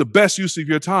 It's the best use of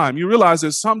your time. You realize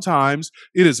that sometimes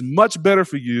it is much better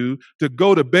for you to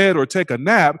go to bed or take a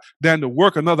nap than to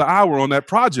work another hour on that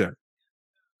project.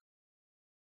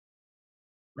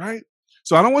 Right?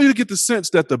 So I don't want you to get the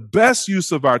sense that the best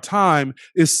use of our time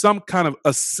is some kind of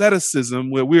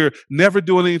asceticism where we're never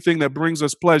doing anything that brings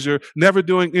us pleasure, never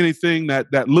doing anything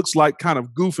that looks like kind of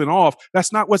goofing off.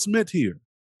 That's not what's meant here.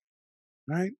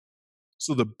 Right?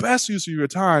 So the best use of your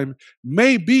time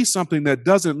may be something that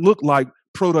doesn't look like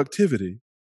productivity,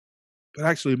 but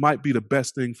actually might be the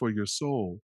best thing for your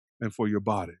soul and for your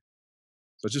body.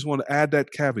 So I just want to add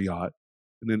that caveat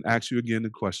and then ask you again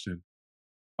the question.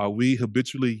 Are we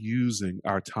habitually using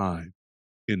our time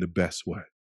in the best way?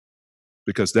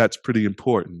 Because that's pretty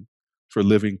important for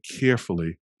living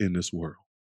carefully in this world.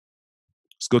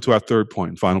 Let's go to our third point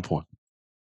and final point.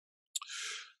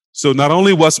 So not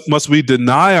only must we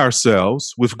deny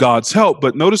ourselves with God's help,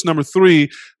 but notice number 3,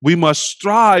 we must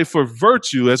strive for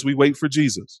virtue as we wait for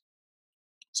Jesus.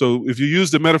 So if you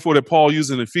use the metaphor that Paul used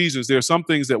in Ephesians, there are some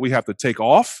things that we have to take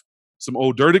off, some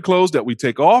old dirty clothes that we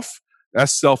take off.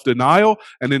 That's self-denial.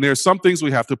 And then there's some things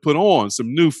we have to put on,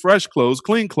 some new, fresh clothes,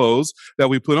 clean clothes that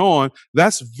we put on.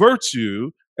 That's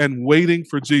virtue and waiting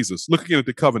for Jesus. Look again at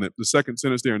the covenant, the second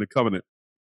sentence there in the covenant.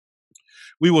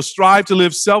 We will strive to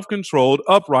live self-controlled,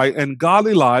 upright, and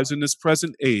godly lives in this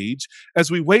present age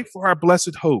as we wait for our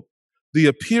blessed hope, the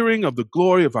appearing of the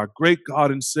glory of our great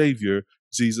God and Savior,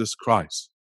 Jesus Christ.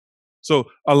 So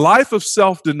a life of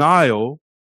self-denial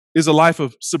is a life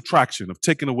of subtraction, of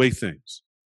taking away things.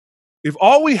 If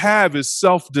all we have is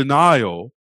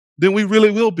self-denial, then we really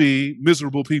will be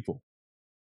miserable people.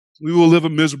 We will live a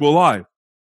miserable life.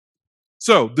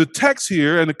 So the text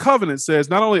here and the covenant says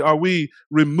not only are we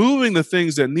removing the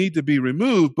things that need to be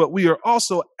removed, but we are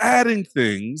also adding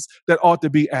things that ought to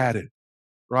be added,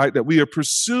 right? That we are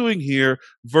pursuing here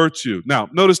virtue. Now,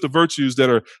 notice the virtues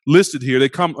that are listed here. They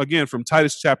come again from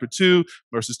Titus chapter 2,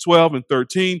 verses 12 and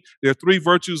 13. There are 3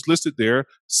 virtues listed there: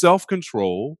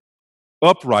 self-control,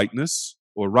 uprightness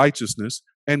or righteousness,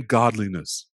 and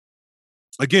godliness.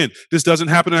 Again, this doesn't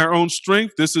happen in our own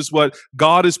strength. This is what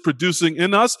God is producing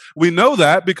in us. We know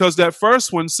that because that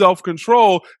first one,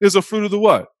 self-control, is a fruit of the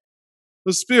what?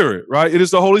 The Spirit, right? It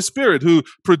is the Holy Spirit who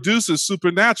produces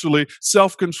supernaturally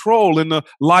self-control in the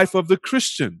life of the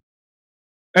Christian.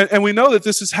 And we know that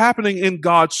this is happening in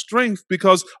God's strength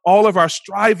because all of our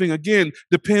striving, again,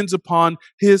 depends upon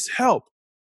his help.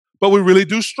 But we really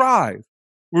do strive.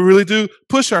 We really do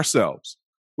push ourselves.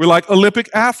 We're like Olympic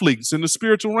athletes in the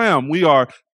spiritual realm. We are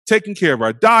taking care of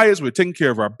our diets. We're taking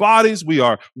care of our bodies. We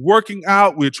are working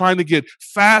out. We're trying to get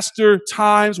faster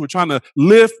times. We're trying to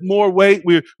lift more weight.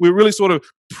 We're really sort of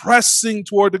pressing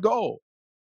toward the goal.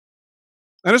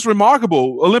 And it's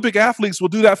remarkable. Olympic athletes will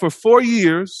do that for 4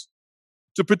 years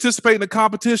to participate in a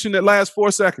competition that lasts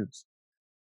 4 seconds.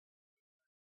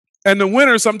 And the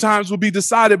winner sometimes will be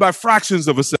decided by fractions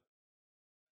of a second.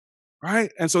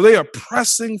 Right? And so they are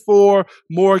pressing for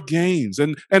more gains.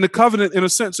 And the covenant, in a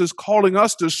sense, is calling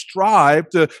us to strive,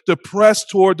 to press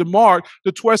toward the mark,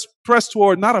 to press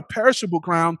toward not a perishable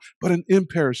crown, but an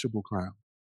imperishable crown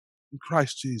in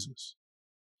Christ Jesus.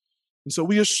 And so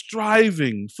we are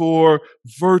striving for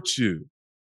virtue,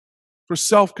 for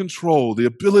self-control, the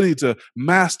ability to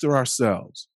master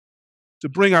ourselves, to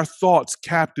bring our thoughts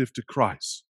captive to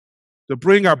Christ, to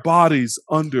bring our bodies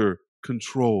under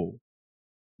control,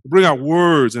 bring our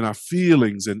words and our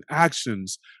feelings and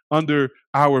actions under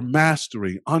our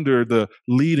mastery, under the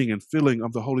leading and filling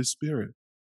of the Holy Spirit.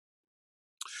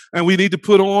 And we need to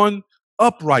put on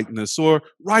uprightness or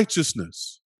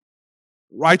righteousness.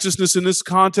 Righteousness in this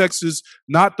context is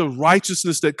not the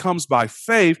righteousness that comes by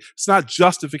faith. It's not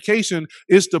justification.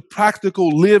 It's the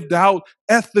practical, lived out,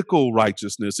 ethical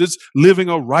righteousness. It's living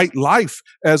a right life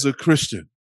as a Christian.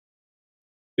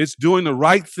 It's doing the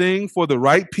right thing for the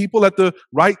right people at the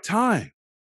right time.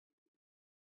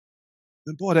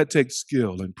 And boy, that takes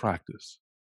skill and practice.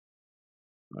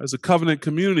 As a covenant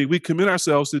community, we commit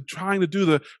ourselves to trying to do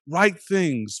the right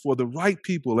things for the right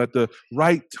people at the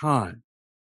right time.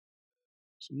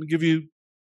 So let me give you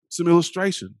some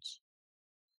illustrations.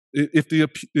 If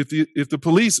the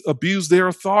police abuse their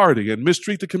authority and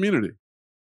mistreat the community,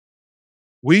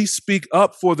 We speak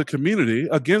up for the community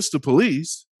against the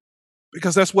police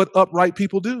because that's what upright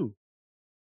people do.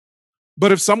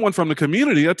 But if someone from the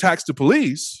community attacks the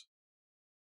police,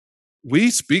 we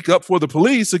speak up for the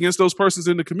police against those persons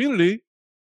in the community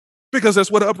because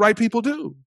that's what upright people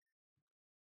do.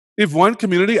 If one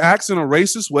community acts in a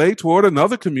racist way toward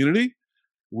another community,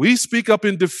 we speak up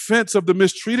in defense of the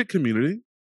mistreated community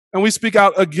and we speak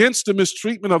out against the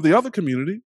mistreatment of the other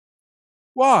community.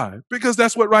 Why? Because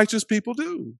that's what righteous people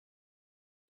do.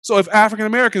 So if African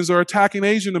Americans are attacking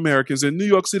Asian Americans in New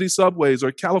York City subways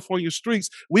or California streets,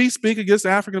 we speak against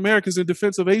African Americans in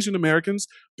defense of Asian Americans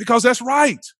because that's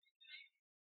right.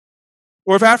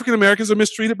 Or if African Americans are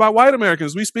mistreated by white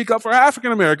Americans, we speak up for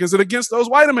African Americans and against those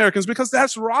white Americans because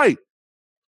that's right.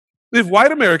 If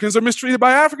white Americans are mistreated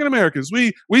by African Americans,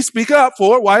 we speak up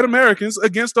for white Americans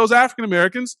against those African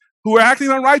Americans who are acting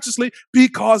unrighteously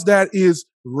because that is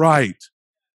right.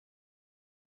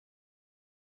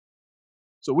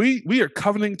 So we are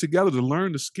covenanting together to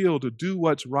learn the skill to do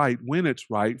what's right when it's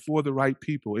right for the right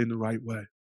people in the right way.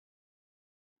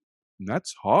 And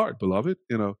that's hard, beloved,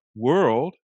 in a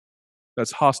world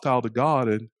that's hostile to God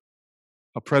in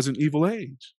a present evil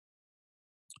age.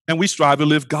 And we strive to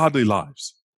live godly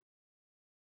lives.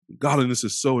 Godliness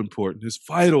is so important. It's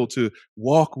vital to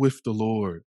walk with the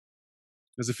Lord.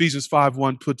 As Ephesians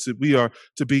 5:1 puts it, we are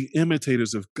to be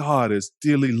imitators of God as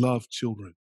dearly loved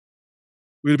children.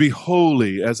 We're to be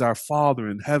holy as our Father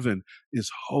in heaven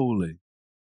is holy.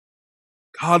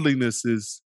 Godliness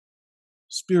is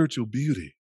spiritual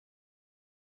beauty.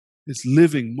 It's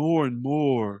living more and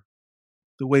more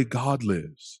the way God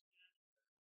lives.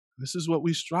 This is what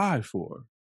we strive for.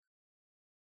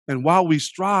 And while we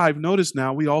strive, notice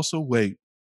now we also wait.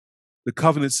 The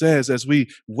covenant says, as we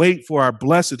wait for our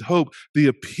blessed hope, the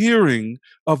appearing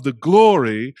of the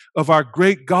glory of our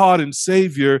great God and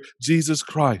Savior, Jesus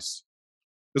Christ.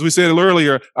 As we said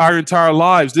earlier, our entire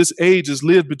lives, this age is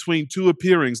lived between two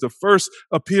appearings. The first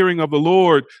appearing of the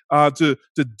Lord to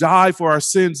die for our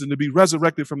sins and to be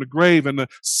resurrected from the grave. And the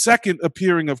second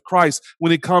appearing of Christ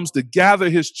when he comes to gather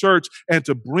his church and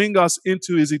to bring us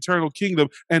into his eternal kingdom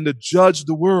and to judge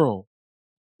the world.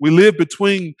 We live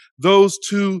between those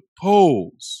two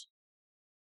poles.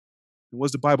 And what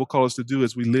does the Bible call us to do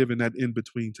as we live in that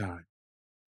in-between time?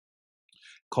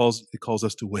 It calls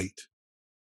us to wait.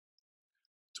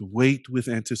 To wait with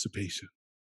anticipation,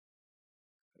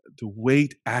 to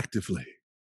wait actively,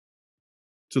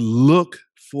 to look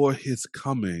for his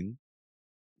coming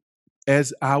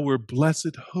as our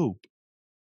blessed hope.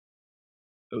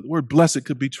 The word blessed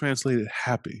could be translated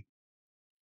happy.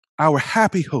 Our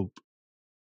happy hope,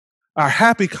 our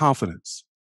happy confidence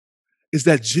is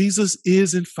that Jesus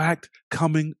is in fact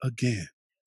coming again.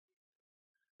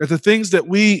 That the things that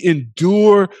we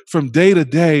endure from day to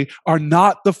day are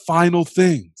not the final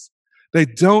things. They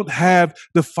don't have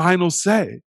the final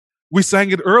say. We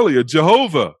sang it earlier.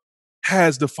 Jehovah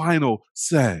has the final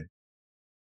say.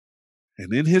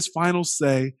 And in his final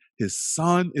say, his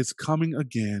son is coming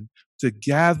again to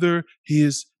gather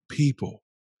his people.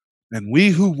 And we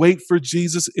who wait for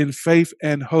Jesus in faith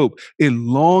and hope, in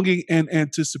longing and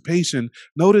anticipation,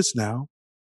 notice now,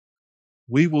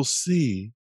 we will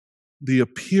see the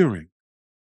appearing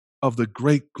of the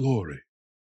great glory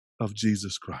of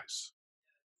Jesus Christ.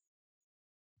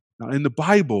 Now, in the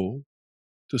Bible,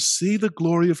 to see the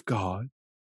glory of God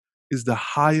is the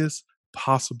highest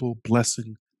possible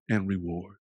blessing and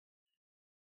reward.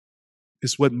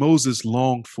 It's what Moses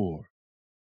longed for,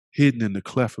 hidden in the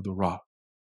cleft of the rock.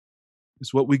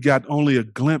 It's what we got only a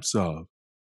glimpse of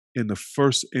in the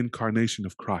first incarnation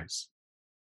of Christ.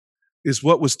 It's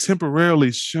what was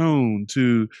temporarily shown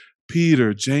to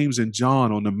Peter, James, and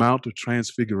John on the Mount of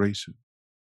Transfiguration.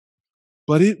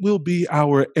 But it will be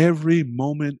our every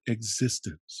moment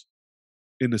existence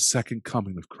in the second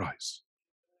coming of Christ.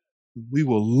 We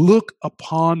will look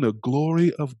upon the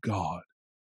glory of God,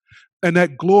 and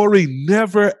that glory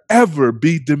never, ever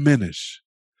be diminished,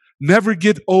 never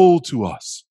get old to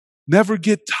us, never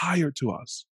get tired to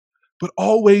us, but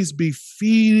always be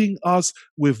feeding us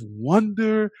with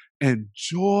wonder and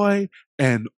joy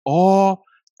and awe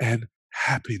and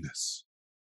happiness.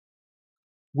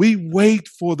 We wait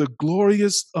for the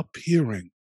glorious appearing,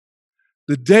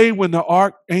 the day when the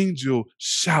archangel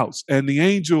shouts and the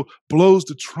angel blows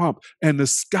the trump and the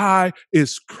sky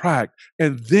is cracked,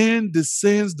 and then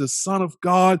descends the Son of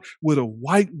God with a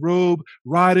white robe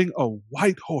riding a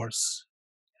white horse,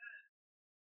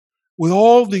 with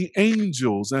all the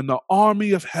angels and the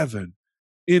army of heaven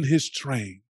in his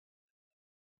train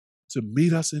to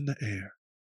meet us in the air,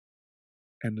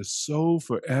 and the soul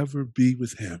forever be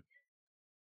with him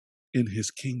in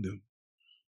his kingdom.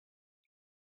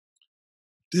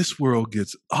 this world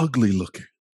gets ugly looking.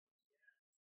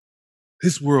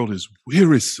 This world is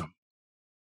wearisome.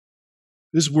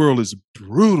 This world is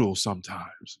brutal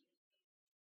sometimes.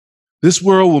 This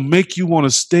world will make you want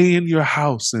to stay in your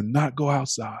house and not go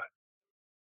outside.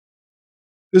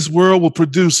 This world will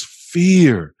produce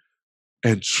fear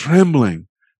and trembling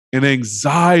and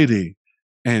anxiety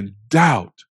and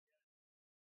doubt.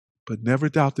 But never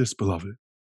doubt this, beloved.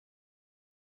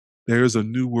 There is a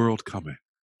new world coming.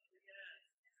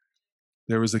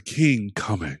 There is a king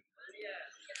coming.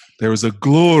 There is a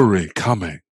glory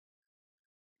coming.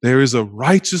 There is a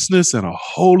righteousness and a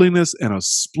holiness and a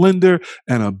splendor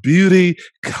and a beauty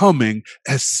coming,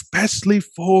 especially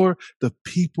for the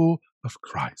people of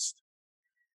Christ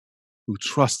who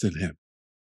trust in him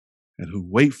and who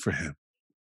wait for him.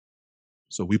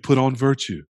 So we put on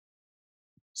virtue,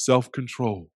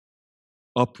 self-control,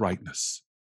 uprightness,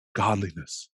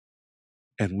 godliness,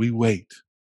 and we wait.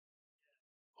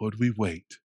 Lord, we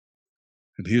wait.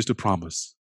 And here's the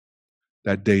promise.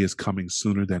 That day is coming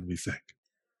sooner than we think.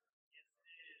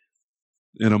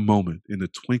 In a moment, in the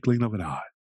twinkling of an eye,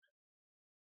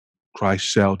 Christ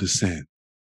shall descend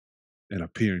and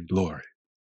appear in glory,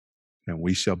 and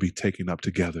we shall be taken up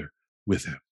together with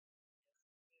him.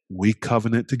 We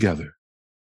covenant together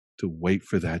to wait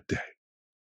for that day.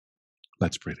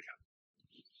 Let's pray together.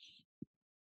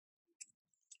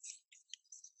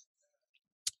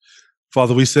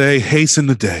 Father, we say, hasten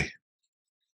the day.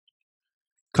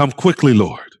 Come quickly,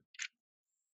 Lord.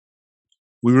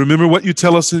 We remember what you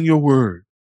tell us in your word,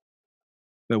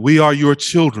 that we are your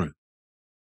children.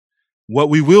 What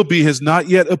we will be has not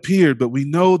yet appeared, but we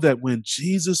know that when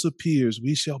Jesus appears,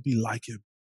 we shall be like him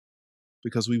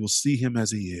because we will see him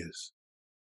as he is.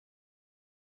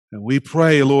 And we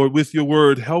pray, Lord, with your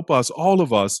word, help us, all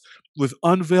of us, with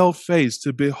unveiled face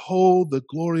to behold the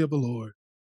glory of the Lord,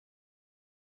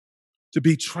 to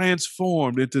be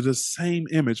transformed into the same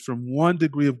image from one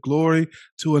degree of glory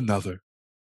to another.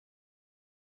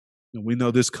 And we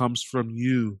know this comes from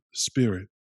you, Spirit.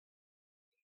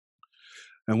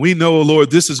 And we know, oh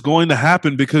Lord, this is going to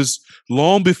happen because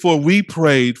long before we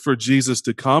prayed for Jesus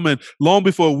to come and long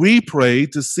before we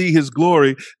prayed to see his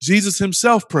glory, Jesus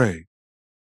himself prayed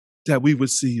that we would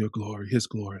see your glory, his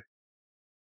glory.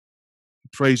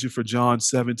 Praise you for John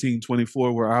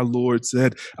 17:24, where our Lord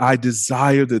said, I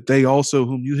desire that they also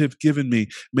whom you have given me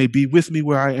may be with me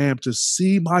where I am to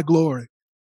see my glory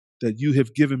that you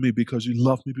have given me because you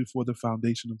loved me before the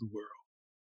foundation of the world.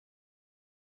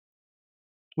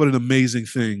 What an amazing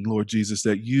thing, Lord Jesus,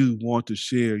 that you want to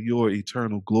share your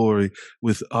eternal glory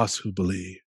with us who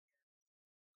believe.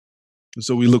 And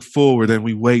so we look forward and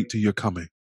we wait to your coming.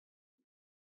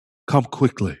 Come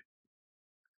quickly.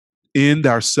 End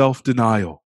our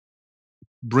self-denial.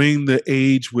 Bring the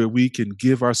age where we can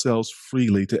give ourselves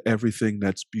freely to everything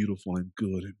that's beautiful and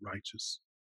good and righteous.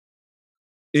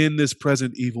 In this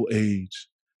present evil age,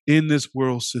 in this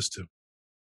world system,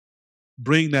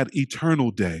 bring that eternal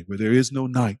day where there is no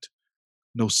night,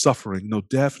 no suffering, no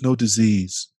death, no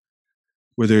disease,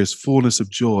 where there is fullness of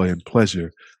joy and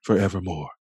pleasure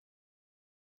forevermore.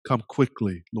 Come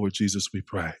quickly, Lord Jesus, we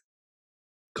pray.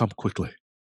 Come quickly.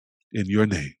 In your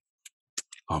name,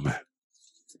 amen.